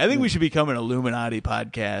Illuminati. I think we should become an Illuminati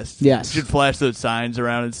podcast. Yes. We should flash those signs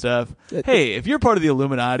around and stuff. Hey, if you're part of the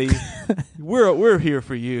Illuminati, we're here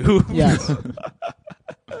for you. Yes.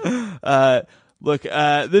 Look,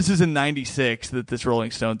 this is in '96 that this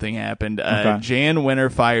Rolling Stone thing happened. Okay. Jan Winter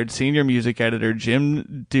fired senior music editor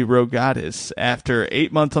Jim DeRogatis after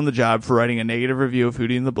 8 months on the job for writing a negative review of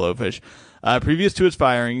Hootie and the Blowfish. Previous to his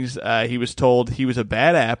firings, he was told he was a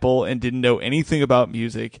bad apple and didn't know anything about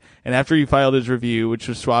music. And after he filed his review, which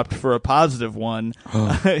was swapped for a positive one,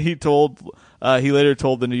 he later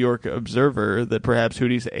told the New York Observer that perhaps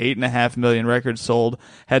Hootie's 8.5 million records sold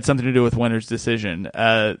had something to do with Winter's decision.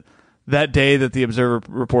 That day that the Observer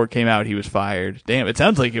report came out, he was fired. Damn, it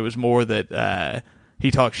sounds like it was more that he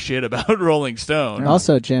talked shit about Rolling Stone.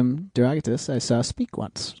 Also, Jim DeRogatis, I saw speak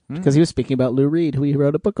once because he was speaking about Lou Reed, who he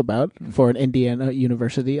wrote a book about for an Indiana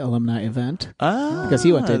University alumni event. Because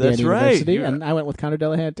he went to Indiana that's right. University, You're- and I went with Connor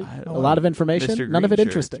Delahanty. A lot of information, Mr. none of it Green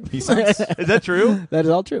shirt. interesting. He sounds Is that true? That is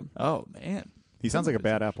all true. Oh, man. He sounds like a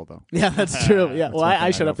bad apple, though. Yeah, that's true. Yeah, well, one thing I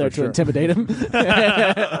I showed know up there for to sure. intimidate him.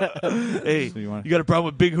 Hey, So you wanna- you got a problem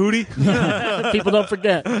with Big Hootie? People don't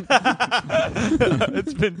forget.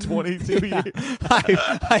 It's been 22 years.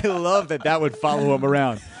 I love that would follow him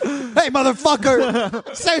around. Hey,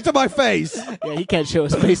 motherfucker! Say it to my face! Yeah, he can't show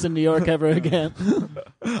his face in New York ever again.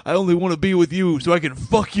 I only want to be with you so I can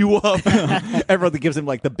fuck you up. Everyone that gives him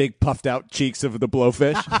like the big puffed out cheeks of the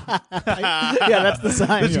blowfish. Yeah, that's the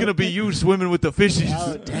sign. It's gonna be you swimming with the fishes.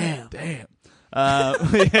 Oh, damn. Damn.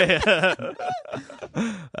 Yeah.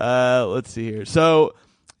 Let's see here. So,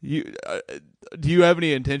 do you have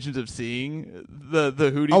any intentions of seeing the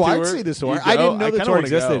Hootie tour? I'd see this tour. You I go? didn't know the kinda tour wanna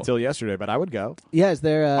existed go. until yesterday, but I would go. Yeah, is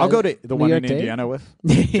there? I'll go to the New one York in date? Indiana with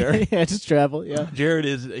Jared. Yeah, just travel. Yeah. Jared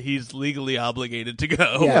he's legally obligated to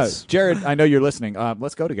go. Yes. Yeah, Jared, I know you're listening.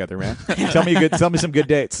 Let's go together, man. Tell me some good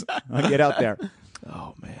dates. I'll get out there.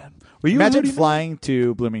 Oh man. Were you Imagine a Hootie flying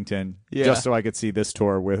to Bloomington Yeah. just so I could see this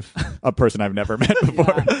tour with a person I've never met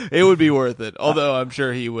before. It would be worth it. Although I'm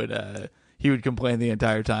sure he would complain the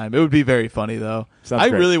entire time. It would be very funny though. Sounds I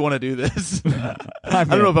great. really want to do this. I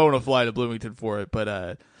don't know if I want to fly to Bloomington for it,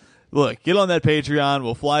 but look, get on that Patreon.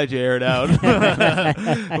 We'll fly Jared out.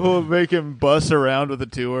 We'll make him bus around with the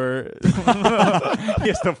tour. He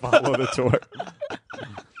has to follow the tour.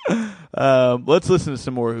 Let's listen to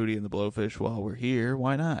some more Hootie and the Blowfish while we're here.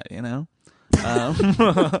 Why not? You know. I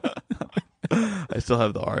still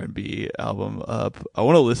have the R&B album up. I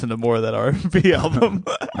want to listen to more of that R&B album.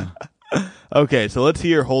 Okay, so let's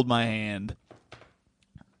hear "Hold My Hand."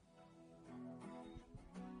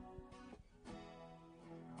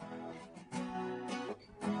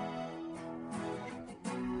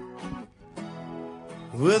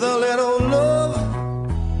 With a little love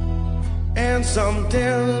and some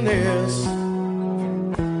tenderness,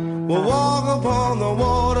 we'll walk upon the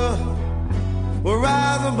water, we'll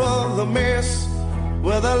rise above the mist.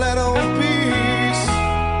 With a little peace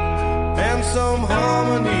and some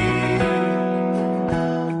harmony,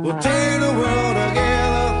 we'll take the world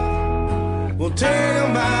together, we'll take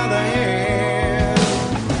them by the hand.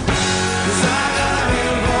 'Cause I got a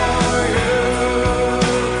hand for you.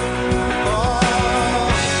 Oh,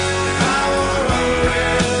 I wanna run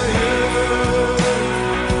with you.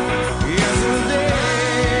 Yesterday,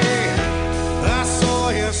 I saw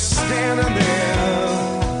you standing there.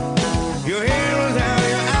 Your hair was down,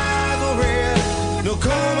 your eyes were red. No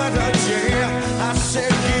comb I touched your hair. I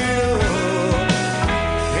said, get up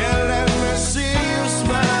and let me see you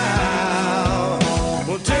smile.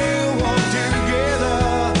 We'll take a walk together,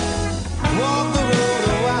 walk the road a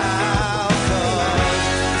while.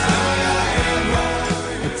 'Cause I got a hand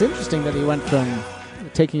for It's interesting that he went from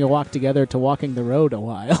taking a walk together to walking the road a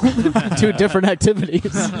while. Two different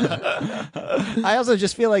activities. I also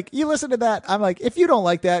just feel like you listen to that. I'm like, if you don't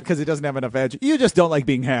like that because it doesn't have enough edge, you just don't like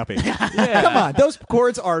being happy. Come on, those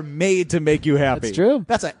chords are made to make you happy. That's true.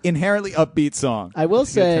 That's an inherently upbeat song. I will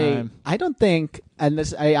say, time. I don't think, and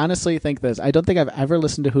this, I honestly think this, I don't think I've ever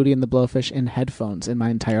listened to Hootie and the Blowfish in headphones in my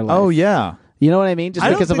entire life. Oh yeah, You know what I mean? Just I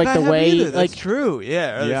don't because of think like I the have way, either. like, That's true.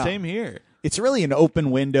 Yeah, Yeah. same here. it's really an open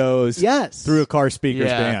windows. Yes. through a car speakers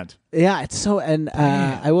Yeah. band. yeah, it's so, and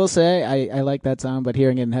I will say, I like that song, but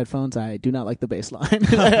hearing it in headphones, I do not like the bass line.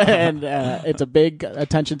 And it's a big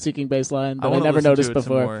attention-seeking bass line that I wanna never listen to noticed it some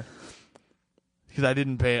before. more. Because I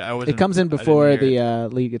didn't pay. I wasn't. It comes in I didn't before hear the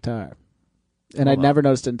it. lead guitar. And Hold I'd on. never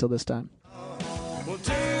noticed it until this time. We'll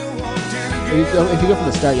take a walk together, If you go from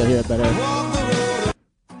the start, you'll hear it better. walk the road.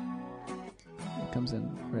 It comes in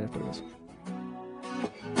right after this.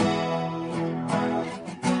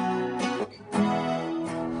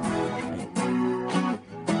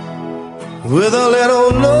 With a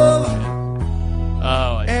little love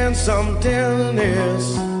Oh, and some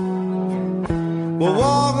tenderness, we'll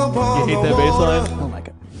walk upon You hate the that bass water. line? Oh my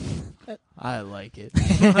god. I like it.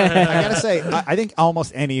 I gotta say, I think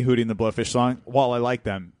almost any Hootie and the Blowfish song, while I like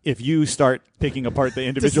them, if you start picking apart the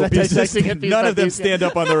individual Just pieces, dissecting it piece none by of them piece. stand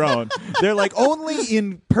up on their own. They're like only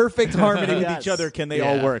in perfect harmony with Yes. each other can they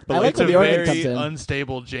Yeah. all work. But I like It's when a the organ very comes in.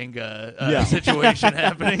 unstable Jenga Yeah. situation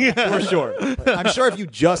happening. for sure. I'm sure if you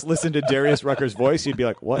just listened to Darius Rucker's voice, you'd be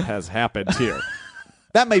like, "What has happened here?"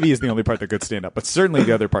 That maybe is the only part that could stand up, but certainly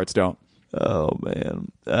the other parts don't. Oh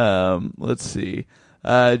man. Let's see.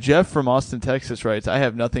 Jeff from Austin, Texas writes, "I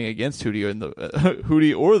have nothing against Hootie and the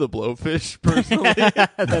Hootie or the Blowfish personally,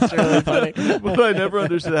 That's really funny. but I never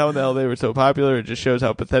understood how in the hell they were so popular. It just shows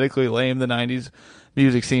how pathetically lame the '90s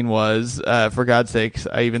music scene was. For God's sakes,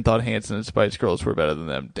 I even thought Hanson and Spice Girls were better than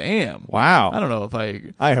them. Damn. Wow. I don't know if I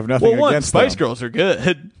I have nothing Well, one, against Spice them. Girls are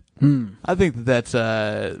good. I think that's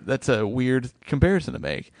a weird comparison to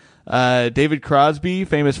make. David Crosby,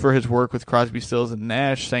 famous for his work with Crosby, Stills, and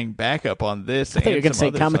Nash, sang backup on this. I think you're going to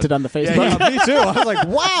say commented on the Facebook. Yeah, me too. I was like,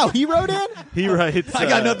 wow, he wrote in? He writes, I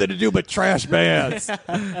got nothing to do but trash bands.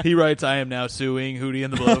 He writes, I am now suing Hootie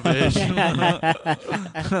and the Blowfish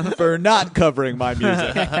For not covering my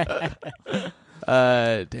music.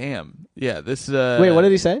 Damn. Yeah, this Wait, what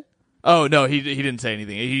did he say? Oh no, he didn't say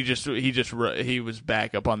anything. He was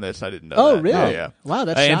back up on this. I didn't know. Oh, that. really? Yeah. Wow,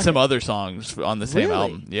 that's and shocking. some other songs on the same Really?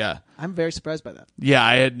 album. Yeah, I'm very surprised by that. yeah.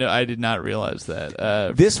 I did not realize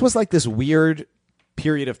that. This was like this weird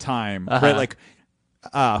period of time, right? Like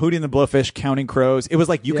Hootie and the Blowfish, Counting Crows. It was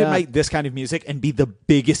like you could Yeah. make this kind of music and be the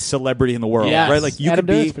biggest celebrity in the world, Yes. right? Like you Adam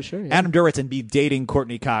could be Duritz, for sure, yeah. Adam Duritz and be dating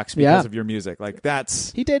Courtney Cox because Yeah. of your music. Like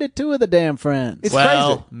that's He dated 2 of the damn friends. It's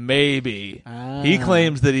well, crazy. maybe Ah. he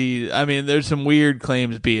claims that he. I mean, there's some weird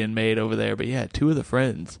claims being made over there, but yeah, 2 of the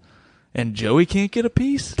friends, and Joey can't get a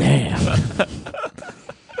piece. Damn.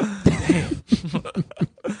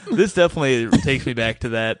 This definitely takes me back to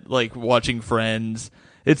that, like watching Friends.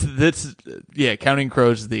 Counting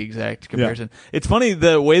Crows is the exact comparison. It's funny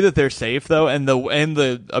the way that they're safe though, and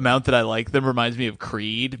the amount that I like them reminds me of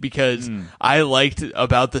Creed, because I liked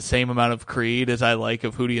about the same amount of Creed as I like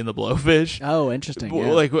of Hootie and the Blowfish. Oh, interesting.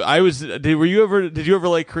 Yeah. Like did you ever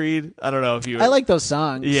like Creed? I don't know if you. I like those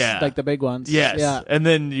songs. Yeah. Like the big ones. Yes. Yeah. And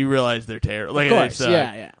then you realize they're terrible. Like, Of course, they suck.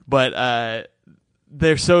 yeah. But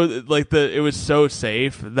they're so it was so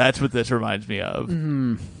safe. That's what this reminds me of.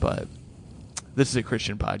 But this is a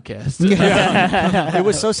Christian podcast. it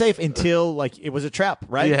was so safe until like it was a trap,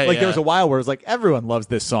 right? Yeah, like yeah. there was a while where it was like everyone loves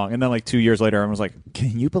this song, and then like 2 years later, everyone was like,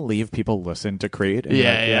 "Can you believe people listen to Creed?" And you're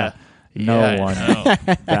like, Yeah. No Yeah, I one know.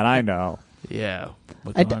 that I know. Yeah.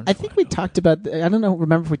 I think we talked about. I don't know.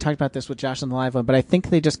 Remember if we talked about this with Josh on the live one? But I think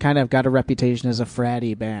they just kind of got a reputation as a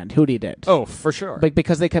fratty band. Hootie did. Oh, for sure. But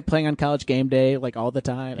because they kept playing on College Game Day like all the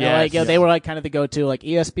time. And, Yes. like, they were like kind of the go-to. Like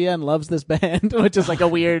ESPN loves this band, which is like a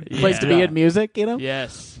weird place to be Yeah. in music. You know?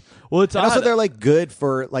 Yes. Well, it's And also, odd. they're like good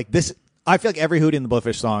for like this. I feel like every Hootie and the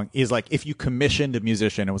Blowfish song is like if you commissioned a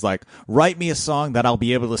musician, it was like, write me a song that I'll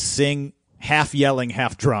be able to sing half yelling,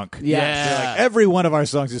 half drunk. Yes. They're like, every one of our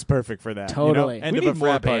songs is perfect for that. Totally. You know? End We of need a more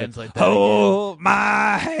frat party. bands like that Hold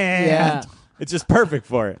my hand. Yeah. It's just perfect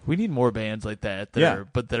for it. We need more bands like that Yeah.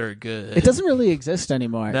 that are good. It doesn't really exist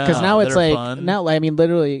anymore No, because now that it's are like fun. now I mean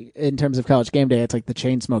literally in terms of College Game Day it's like the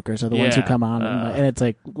Chainsmokers are the ones who Yeah. come on and it's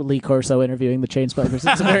like Lee Corso interviewing the Chainsmokers.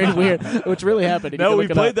 It's very weird, which really happened. You No, can we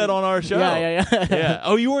look it played up. that on our show. Yeah. Yeah.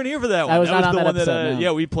 Oh, you weren't here for that one. I was that not was on the that one episode, no.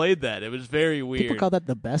 Yeah, we played that. It was very weird. People call that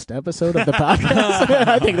the best episode of the podcast.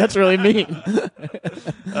 I think that's really mean.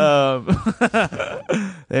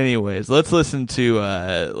 Anyways, let's listen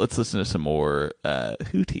to some more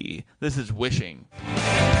Hootie. This is Wishing.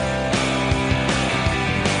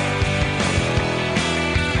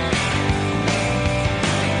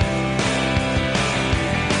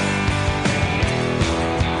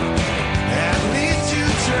 At least you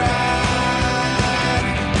tried.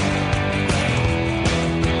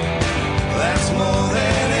 That's more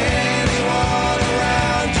than anyone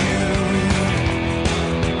around you.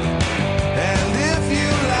 And if you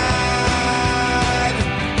lied,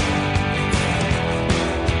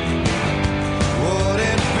 would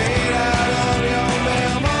it fade out of your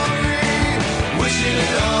memory? Wishing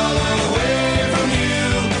it all away from you.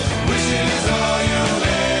 Wishing is all you'll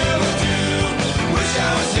ever do. Wish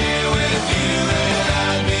I was here with you and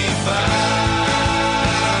I'd be fine.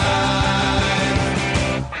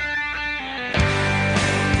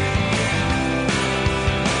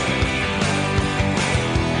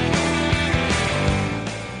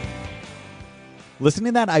 Listening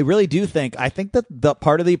to that, I really do think that the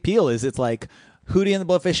part of the appeal is it's like Hootie and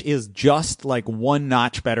the Blowfish is just like one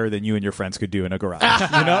notch better than you and your friends could do in a garage.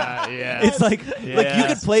 You know? Yeah. It's like you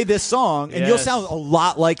could play this song and you'll Yes. sound a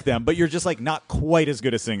lot like them, but you're just like not quite as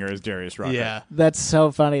good a singer as Darius Rucker. Yeah. That's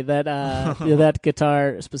so funny that that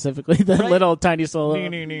guitar specifically, the little tiny solo. Yeah,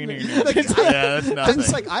 that's nothing.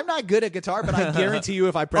 It's like I'm not good at guitar, but I guarantee you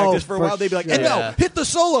if I practice for a for while, they'd be like, sure. "And no, Yeah. hit the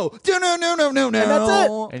solo, no, And that's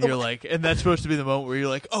it. And you're like, and that's supposed to be the moment where you're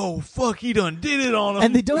like, oh fuck, he done did it on him.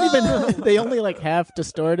 And they don't even, they only like half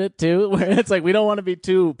distort it too, where it's like, we don't want to be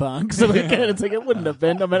too punk. So it's like, it wouldn't have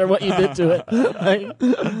been no matter what you did to it. Like,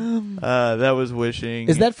 that was Wishing.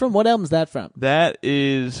 is that from, what album is that from? That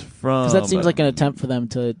is from. Because that seems like an attempt for them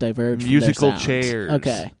to diverge from Musical their sounds. Chairs.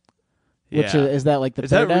 Okay. Which Yeah. is that like the Is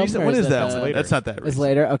third that album? recent? or When is that? the- One? That's not that It's recent.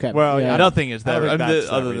 later. Okay. Well, yeah. Nothing is I that. don't think that's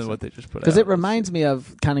that other than recent. what they just put out. Because it reminds me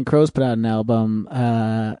of Counting Crows put out an album.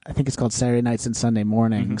 I think it's called Saturday Nights and Sunday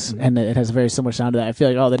Mornings, and it has a very similar sound to that. I feel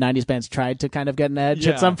like all the '90s bands tried to kind of get an edge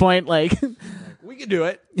Yeah. at some point. Like, We can do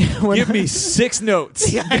it. We're Give not- me 6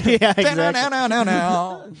 notes. yeah, exactly.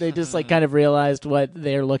 No. They just like kind of realized what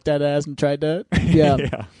they're looked at as and tried to. Yeah.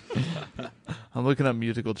 Yeah. I'm looking up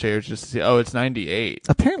musical chairs just to see. Oh, it's 98.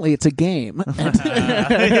 Apparently, it's a game. You're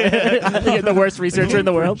the worst researcher in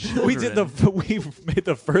the world. We made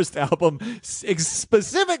the first album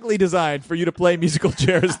specifically designed for you to play musical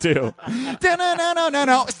chairs to.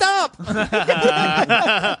 No, stop.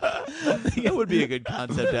 That would be a good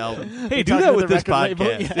concept album. Hey, do Talking that to with the this record label.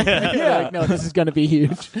 podcast. Yeah. Yeah. Like, no, this is going to be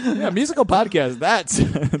huge. Yeah, musical podcast. That's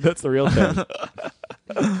the real thing.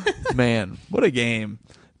 Man, what a game.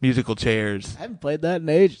 Musical chairs. I haven't played that in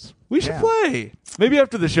ages. We should Yeah. play. Maybe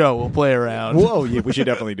after the show we'll play around. Whoa, yeah, we should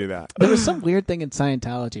definitely do that. There was some weird thing in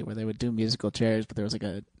Scientology where they would do musical chairs, but there was like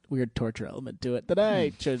a weird torture element to it that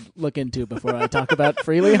I should look into before I talk about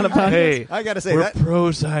freely on a podcast. Hey, I gotta say we're that. pro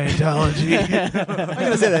Scientology. I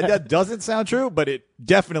gotta say that doesn't sound true, but it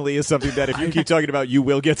definitely is something that if you keep talking about, you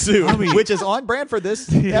will get sued, which is on brand for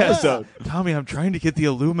this episode. Tommy, I'm trying to get the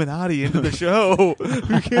Illuminati into the show.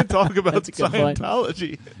 We can't talk about That's a good point.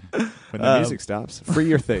 Scientology. When the music stops, free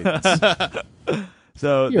your things.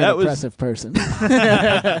 So You're that an was oppressive person.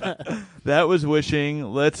 that was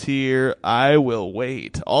Wishing. Let's hear I Will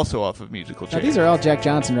Wait, also off of Musical Now, Chairs. these are all Jack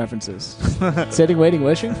Johnson references. Sitting, waiting,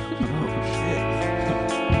 wishing. Oh,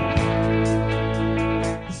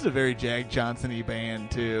 shit. This is a very Jack Johnson-y band,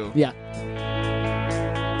 too. Yeah.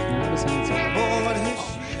 Not as handsome. Board his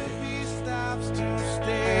ship, he stops to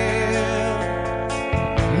stare.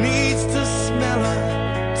 Needs to smell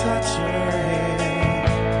her, touch her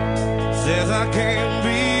hair. Says I can't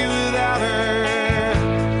be without her.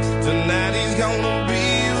 Tonight he's gonna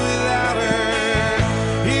be without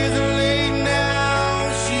her. He's late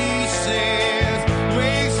now, she says.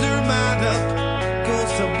 Makes her mind up,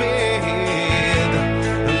 goes to bed.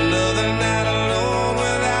 Another night alone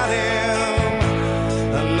without him.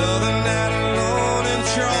 Another night alone in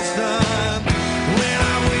Charleston. When I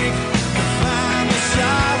wake to find the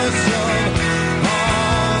silence of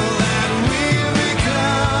all that we've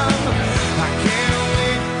become, I can't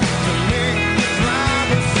wait to make the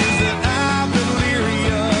promises that I've been leery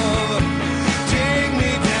of. Take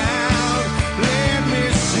me down, let me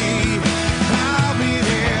see. I'll be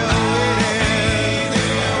there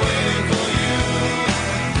waiting for you.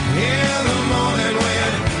 In the morning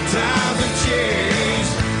when times have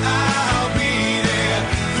changed, I'll be there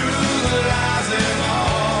through the lies and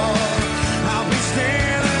all. I'll be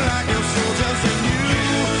standing like a soldier for you.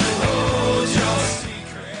 Hold your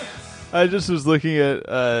secret. I just was looking at,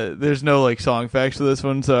 there's no like song facts to this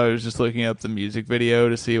one, so I was just looking up the music video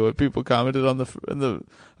to see what people commented on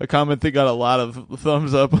a comment that got a lot of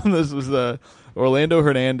thumbs up on this was Orlando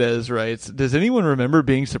Hernandez writes, does anyone remember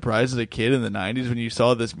being surprised as a kid in the 90s when you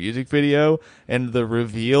saw this music video and the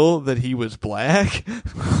reveal that he was black?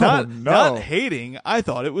 Not hating, I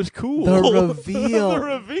thought it was cool. The reveal. The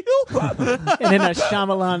reveal? And in a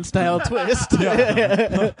Shyamalan style twist.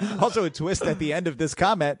 Also, a twist at the end of this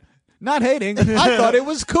comment. Not hating. I thought it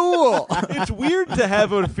was cool. It's weird to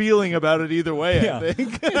have a feeling about it either way, Yeah. I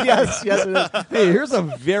think. yes, it is. Hey, here's a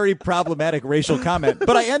very problematic racial comment,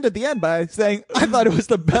 but I ended the end by saying I thought it was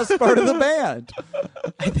the best part of the band.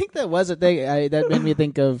 I think that was a thing. That made me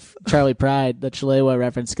think of Charlie Pride, the Chilewa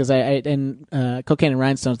reference, because in Cocaine and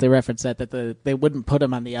Rhinestones they referenced that they wouldn't put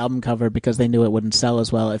him on the album cover because they knew it wouldn't sell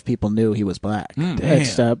as well if people knew he was black.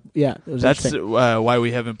 It's, yeah, it was That's interesting. why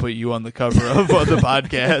we haven't put you on the cover of the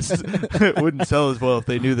podcast. It wouldn't sell as well if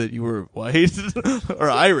they knew that you were white or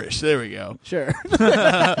Irish. There we go. Sure.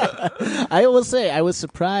 I will say I was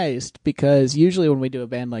surprised because usually when we do a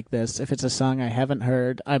band like this, if it's a song I haven't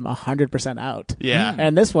heard, I'm 100% out. Yeah.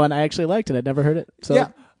 And this one I actually liked it. I'd never heard it. So Yeah.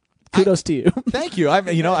 kudos to you. Thank you.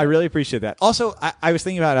 I really appreciate that. Also, I was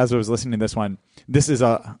thinking about as I was listening to this one. This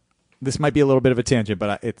might be a little bit of a tangent,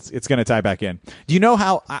 but it's going to tie back in. Do you know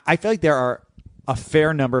how I feel like there are a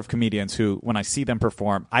fair number of comedians who, when I see them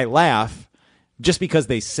perform, I laugh just because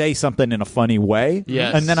they say something in a funny way.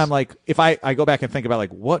 Yes. And then I'm like, if I go back and think about like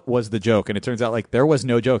what was the joke, and it turns out like there was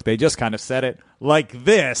no joke. They just kind of said it like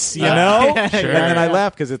this, you know? Sure. And then I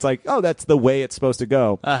laugh because it's like, oh, that's the way it's supposed to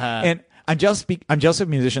go. Uh-huh. And I'm jealous of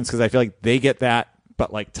musicians because I feel like they get that,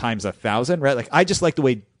 but like times 1,000, right? Like I just like the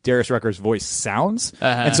way Darius Rucker's voice sounds. Uh-huh.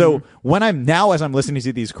 And so when as I'm listening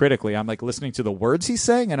to these critically, I'm like listening to the words he's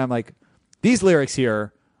saying, and I'm like, these lyrics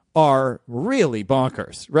here are really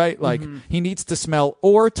bonkers, right? Like, he needs to smell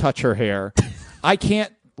or touch her hair. I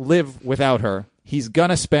can't live without her. He's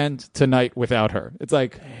gonna spend tonight without her. It's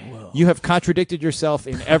like, you have contradicted yourself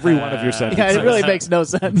in every one of your sentences. Yeah, it really makes no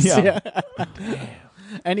sense. Yeah.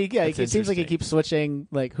 And he seems like he keeps switching,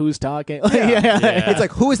 like, who's talking. Yeah. It's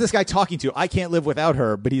like, who is this guy talking to? I can't live without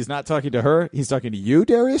her, but he's not talking to her. He's talking to you,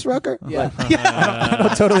 Darius Rucker? Yeah. I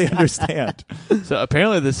don't totally understand. So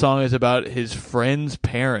apparently this song is about his friend's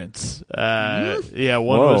parents. Yeah,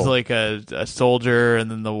 one Whoa. was like a soldier,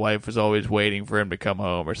 and then the wife was always waiting for him to come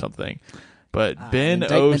home or something. But Ben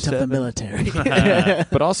Indictment of the 07 military.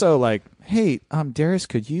 But also, like, hey, Darius,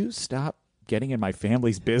 could you stop getting in my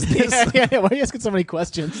family's business? yeah. Why are you asking so many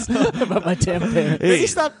questions about my damn parents? Could you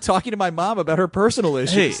stop talking to my mom about her personal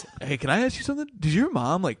issues? Hey, can I ask you something? Did your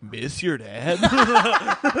mom like miss your dad?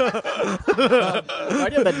 Why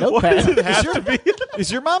do you have that notepad?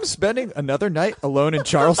 Is your mom spending another night alone in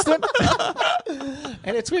Charleston?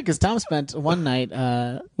 And it's weird because Tom spent one night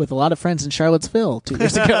with a lot of friends in Charlottesville 2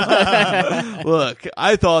 years ago. Look,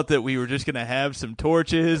 I thought that we were just going to have some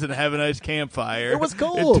torches and have a nice campfire. It was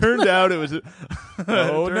cold. It turned out it was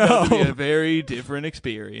Oh, turned out to be no. a very different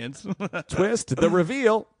experience. Twist, the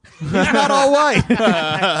reveal. He's not all white.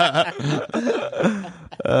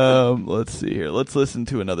 Let's see here. Let's listen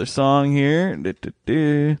to another song here.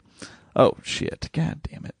 Oh, shit. God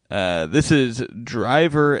damn it. This is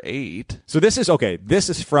Driver 8. So this is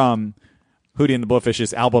from Hootie and the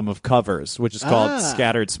Blowfish's album of covers, which is called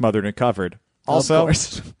Scattered, Smothered, and Covered. Also,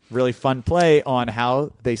 course. really fun play on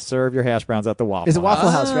how they serve your hash browns at the Waffle It's a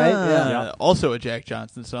Waffle House. House, right? Yeah. Also a Jack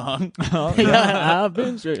Johnson song. Yeah, I've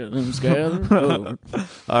been scared. Oh.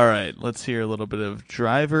 All right. Let's hear a little bit of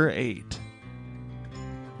Driver 8.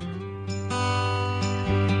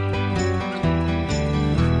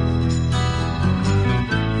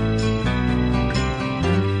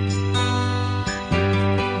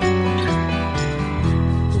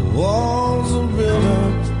 Walls are built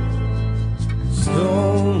up,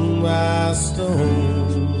 stone by stone.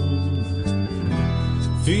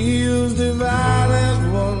 Fields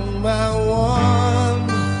divided one by one.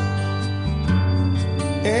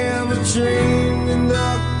 And the train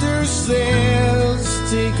conductor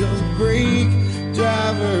says, take a break,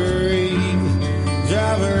 driver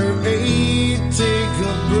 8, take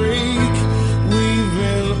a break. We've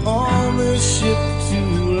been on the ship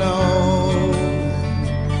too long.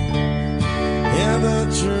 And the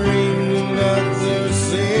train conductor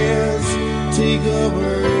says, take a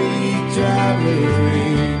break, driver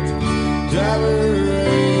 8,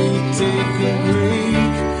 take a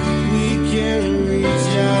break. We can reach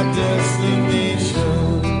our destination,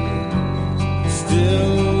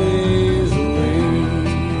 still a ways away.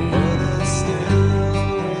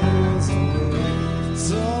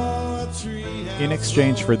 Saw a tree house. In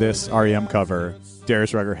exchange for this REM cover,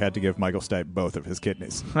 Darius Rucker had to give Michael Stipe both of his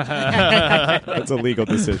kidneys. That's a legal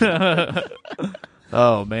decision.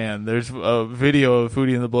 Oh, man. There's a video of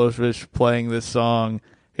Hootie and the Blowfish playing this song.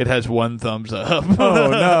 It has 1 thumbs up. Oh,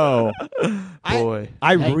 no. Boy.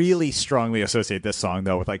 I really strongly associate this song,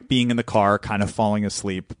 though, with, like, being in the car, kind of falling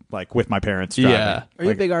asleep, like, with my parents driving. Yeah. Are you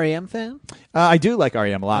a Like, big REM fan? I do like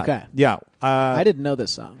REM a lot. Okay. Yeah. I didn't know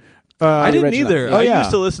this song. I didn't original. either. Oh, I yeah.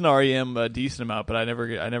 used to listen to REM a decent amount, but I never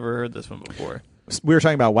heard this one before. We were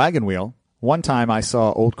talking about Wagon Wheel. One time I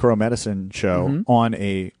saw Old Crow Medicine show on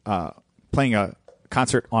a playing a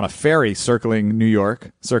concert on a ferry circling New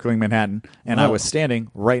York, circling Manhattan, and I was standing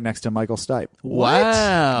right next to Michael Stipe.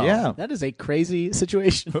 Wow. Yeah. That is a crazy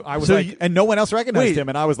situation. I was So like, you- and no one else recognized Wait. him,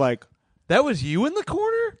 and I was like, That was you in the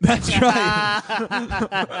corner? that's right.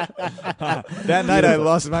 That night I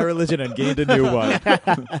lost my religion and gained a new one.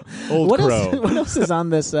 Old What Crow. else? What else is on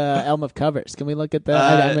this album of covers? Can we look at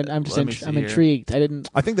that? I'm just let me see I'm here. intrigued. I didn't.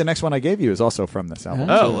 I think the next one I gave you is also from this album.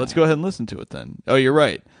 Oh, let's go ahead and listen to it then. Oh, you're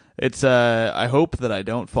right. It's I hope that I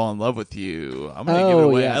don't fall in love with you. I'm gonna give it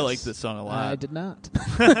away. Yes. I like this song a lot. I did not.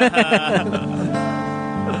 I'm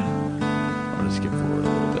gonna skip forward a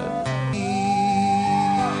little bit.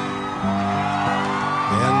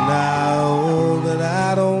 And I hope that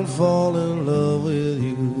I don't fall in love with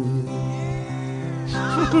you.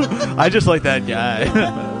 I just like that guy.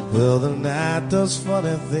 Well, the night does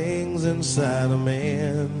funny things inside a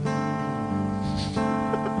man.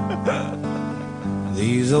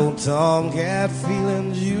 These old tomcat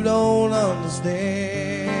feelings you don't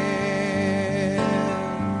understand.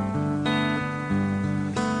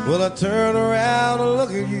 Well, I turn around and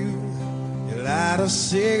look at you and light a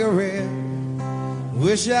cigarette.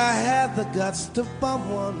 Wish I had the guts to bump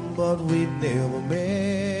one, but we never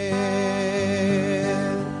met.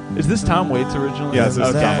 Is this Tom Waits originally? Yeah, this is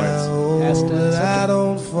okay. Tom Waits. Asked, I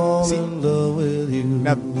don't fall See- in love with you.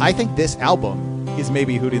 Now, I think this album is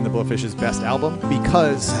maybe Hootie and the Blowfish's best album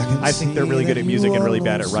because I think they're really good at music and really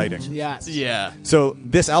bad at writing. Yes. Yeah. So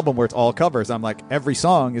this album where it's all covers, I'm like, every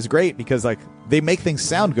song is great because like they make things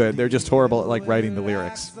sound good. They're just horrible at like writing the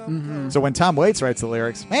lyrics. So when Tom Waits writes the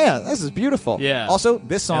lyrics, man, this is beautiful. Yeah. Also,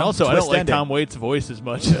 this song, And also, I Twist don't like Ending. Tom Waits' voice as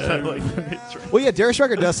much as I like Waits. Well, yeah, Darius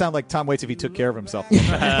Rucker does sound like Tom Waits if he took care of himself.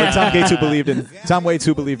 Like Tom Waits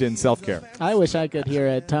who believed in self-care. I wish I could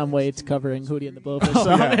hear Tom Waits covering Hootie and the Blowfish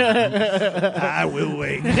song. I will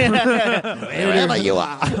wait wherever you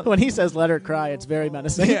are. When he says "Let her cry," it's very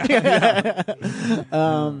menacing.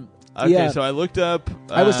 Okay, Yeah. so I looked up.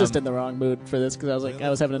 I was just in the wrong mood for this because I was like, I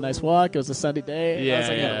was having a nice walk. It was a sunny day. I was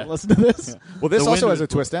like, Yeah. listen to this. Well, this The also wind has a was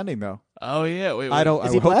twist ending, though. Oh yeah, wait. I don't.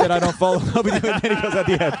 Is I he hope black? that I don't fall in love with you. And then he goes at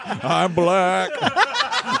the end, I'm black.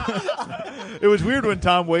 It was weird when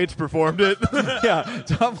Tom Waits performed it. Yeah,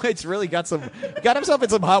 Tom Waits really got himself in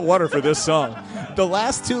some hot water for this song. The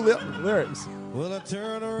last two lyrics. Well, I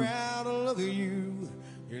turn around and look at you.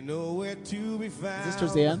 You're nowhere to be found. Is this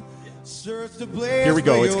towards the end? Search the place Here we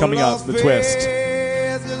go, for it's your coming up, lost the twist.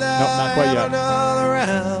 face, 'cause not quite I'm yet. another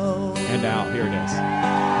round. And now here it is.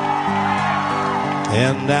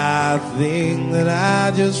 And I think that I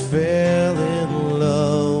just fell in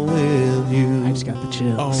love with you. I just got the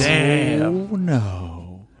chills. Damn. Oh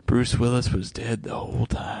no. Bruce Willis was dead the whole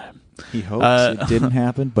time. He hopes it didn't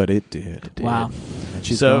happen, but it did. Wow. And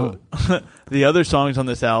she's So gone. the other songs on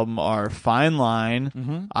this album are "Fine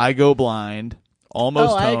Line," "I Go Blind,"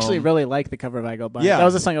 "Almost Oh, I Home." actually really like the cover of "I Go Blind." Yeah. That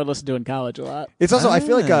was a song I would listen to in college a lot. It's also. I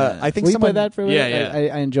feel like. I think Will you someone. play that for me? Yeah,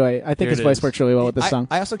 yeah. I enjoy it. I think Here his it voice is. works really well with this song.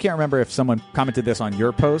 I also can't remember if someone commented this on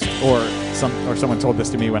your post or someone told this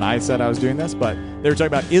to me when I said I was doing this, but they were talking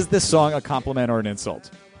about, is this song a compliment or an insult?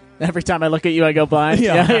 Every time I look at you, I go blind.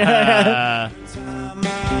 Yeah. Uh,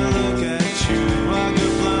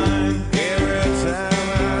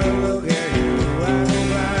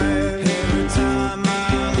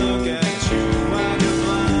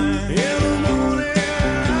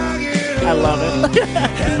 I love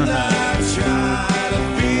it.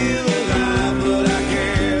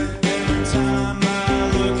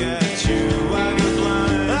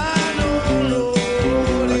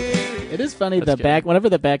 It is funny That's good. whenever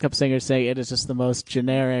the backup singers sing, it is just the most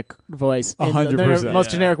generic voice, 100%. the most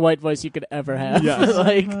Yeah. generic white voice you could ever have. Yes.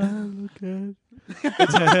 like,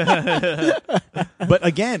 But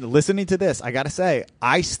again, listening to this, I got to say,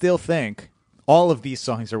 I still think all of these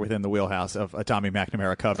songs are within the wheelhouse of a Tommy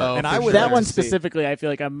McNamara cover. Oh, and for I would sure. that like one to see- specifically, I feel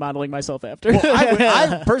like I'm modeling myself after. Well,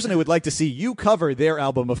 I personally would like to see you cover their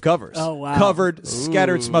album of covers. Oh, wow. Covered,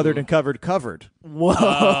 scattered, smothered, and covered. Whoa,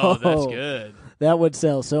 oh, that's good. That would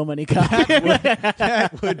sell so many copies.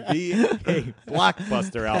 That would be a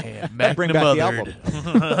blockbuster album. Bring back the album.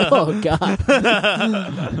 Oh God! Was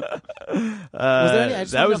there any? I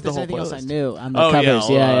just that didn't know was if the there's whole anything else I playlist. knew on the Oh, yeah, covers.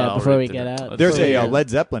 I'll Before read we through get it. out, There's Before we a get- Led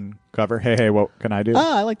Zeppelin cover. Hey, what can I do?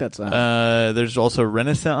 Oh, I like that song. There's also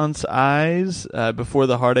 "Renaissance Eyes," "Before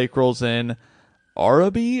the Heartache Rolls In,"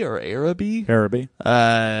 Araby or Araby. Araby.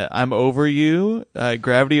 I'm Over You,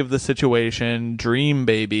 Gravity of the Situation, Dream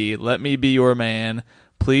Baby, Let Me Be Your Man,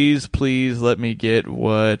 Please, Please Let Me Get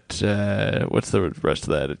what's the rest of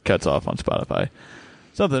that? It cuts off on Spotify.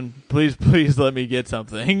 Something. Please, please let me get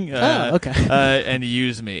something. Okay. And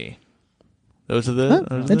Use Me. Those are the those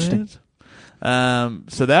are the interesting. hits.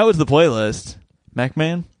 So that was the playlist.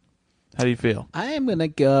 MacMan, how do you feel? I am gonna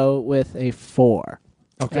go with a 4.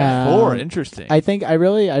 Okay. 4, interesting. I think I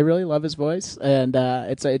really love his voice, and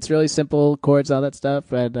it's really simple chords, all that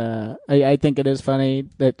stuff. And I think it is funny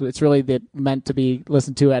that it's really meant to be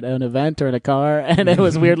listened to at an event or in a car, and it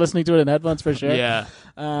was weird listening to it in headphones for sure. Yeah.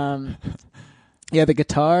 Yeah, the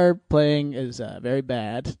guitar playing is very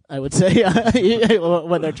bad, I would say.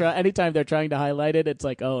 When anytime they're trying to highlight it, it's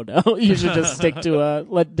like, oh no, you should just stick to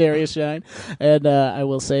let Darius shine. And I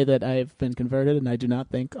will say that I've been converted, and I do not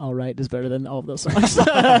think All Right is better than all of those songs.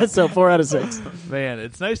 So 4 out of 6. Man,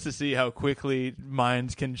 it's nice to see how quickly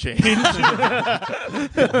minds can change.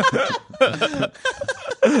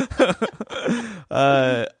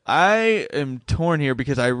 I am torn here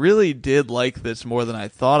because I really did like this more than I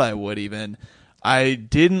thought I would even. I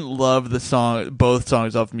didn't love both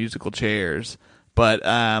songs off Musical Chairs, but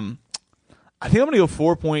I think I'm going to go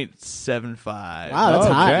 4.75. Wow, that's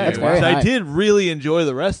high. Okay. That's very high. I did really enjoy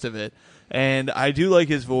the rest of it. And I do like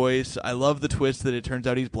his voice. I love the twist that it turns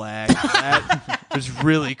out he's black. That was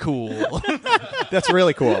really cool. That's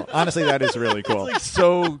really cool. Honestly, that is really cool. Like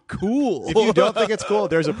so cool. If you don't think it's cool,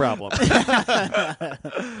 there's a problem.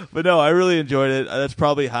 But no, I really enjoyed it. That's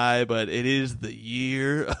probably high, but it is the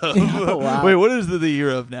year of... Oh, wow. Wait, what is the year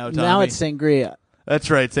of now, Tommy? Now it's sangria.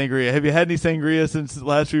 That's right, sangria. Have you had any sangria since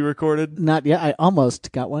last we recorded? Not yet. I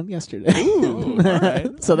almost got one yesterday. Ooh, all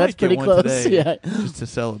right. So I that's might get pretty one close. today, Yeah. just to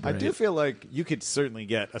celebrate. I do feel like you could certainly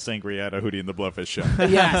get a sangria at a Hootie and the Blowfish show.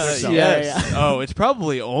 Yes. Yes. Yeah. Oh, it's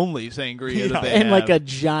probably only sangria that they In have. like a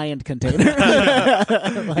giant container.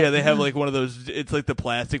 Yeah, they have like one of those. It's like the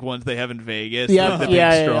plastic ones they have in Vegas. Yeah, like the big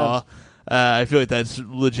yeah, yeah, straw. I feel like that's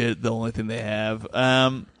legit the only thing they have.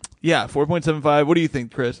 Yeah, 4.75. What do you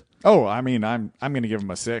think, Chris? Oh, I mean, I'm going to give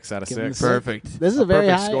him a 6 out of Give him a 6. six. Perfect. This is a very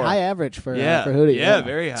perfect high, score. high average for Yeah, for Hootie. Yeah,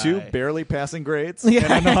 very high. 2 barely passing grades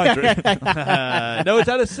Yeah. and a 100. No, it's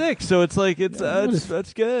out of 6, so it's like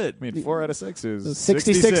that's good. I mean, 4 out of 6 is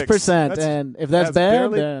 66%, That's- and if that's that's bad,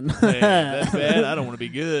 barely- then Hey, that's bad. I don't want to be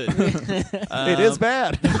good. it is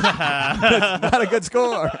bad. That's not a good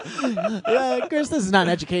score. yeah, Chris, this is not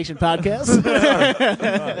an education podcast.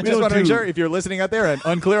 I just want to make sure if you're listening out there and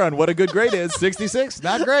unclear on what a good grade is, 66,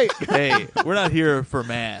 not great. Hey, we're not here for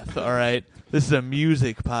math, all right? This is a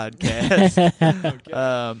music podcast.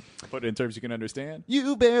 Put it in terms you can understand.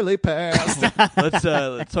 You barely passed. Let's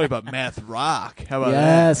talk about math rock. How about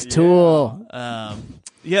yes, that? Tool.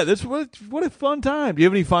 Yeah, this what a fun time. Do you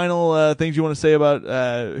have any final things you want to say about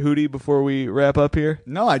Hootie before we wrap up here?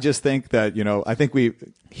 No, I just think that, I think we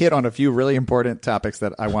hit on a few really important topics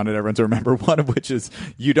that I wanted everyone to remember. One of which is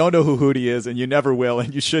you don't know who Hootie is, and you never will,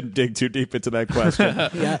 and you shouldn't dig too deep into that question.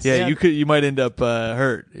 Yes. Yeah, you might end up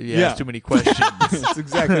hurt if you ask too many questions. That's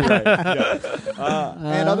exactly right. Yeah.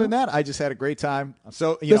 And other than that, I just had a great time.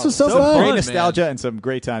 So This was so fun. great man. nostalgia and some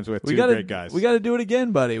great times with two great guys. We got to do it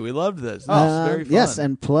again, buddy. We loved this. This was very fun. Yes,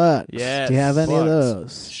 and plugs. Yes, Do you have any of plugs.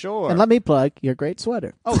 those? Sure. And let me plug your great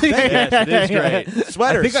sweater. Oh, thank you. Yes, it is great.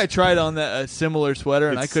 Sweaters. I think I tried on a similar sweater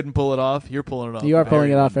and I It's- couldn't pull it off. You're pulling it off. You are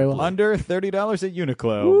pulling it off very well. Under $30 at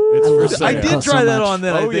Uniqlo. It's for sale. I did Oh, so try that much. on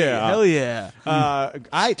then. I Oh, think. yeah. Hell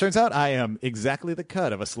yeah. It turns out I am exactly the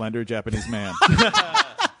cut of a slender Japanese man.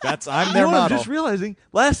 I'm You their know what I'm model. just realizing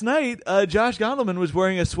last night Josh Gondelman was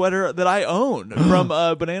wearing a sweater that I own from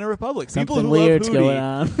Banana Republic. People Something who weird's love Hootie, going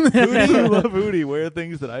on. Hootie who love Hootie wear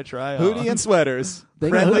things that I try on. Hootie and sweaters. They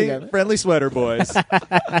go together. Friendly sweater boys.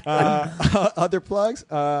 Other plugs?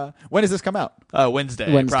 When does this come out?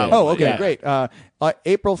 Wednesday. Wednesday. Probably. Oh, okay, Yeah. great.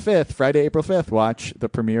 April 5th, Friday, April 5th, watch the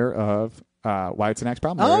premiere of Wyatt and Axe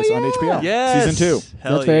Problem Oh, Areas on yeah. HBO. Yes. Season 2.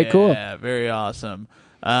 Hell That's very yeah. cool. Very awesome.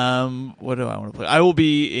 What do I want to play? I will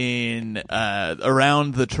be in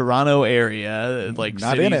around the Toronto area, like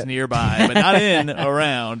Not in cities it. nearby, but not in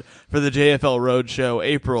around for the JFL Roadshow,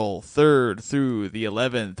 April 3rd through the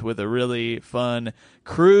 11th, with a really fun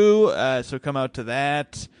crew. So come out to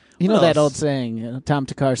that. You know What that else? old saying, Tom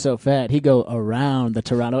Takar's so fat, he go around the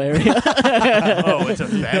Toronto area. Oh, it's a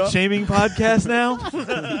fat shaming podcast now.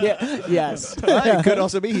 Yeah, yes. It could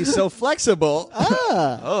also be he's so flexible.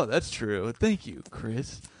 Oh, that's true. Thank you,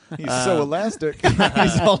 Chris. He's so elastic.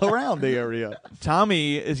 He's all around the area.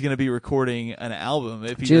 Tommy is going to be recording an album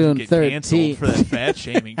if he June doesn't get canceled 13th. for that fat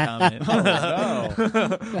shaming comment.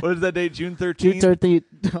 What is that date? June 13th?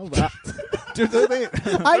 Oh, wow. Dude, they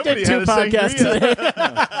I did Somebody 2 had a podcasts sangria. today.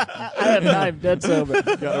 I have 9 dead sober.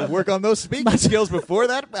 gotta work on those speaking skills before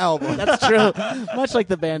that album. That's true. Much like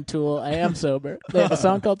the band Tool, I am sober. They have a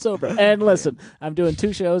song called Sober. And listen, I'm doing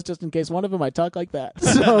 2 shows just in case one of them I talk like that.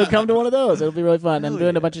 So come to one of those. It'll be really fun. I'm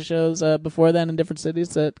doing a bunch of shows before then in different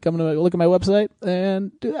cities. Come to look at my website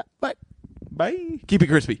and do that. Bye. Bye. Keep it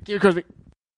crispy. Keep it crispy.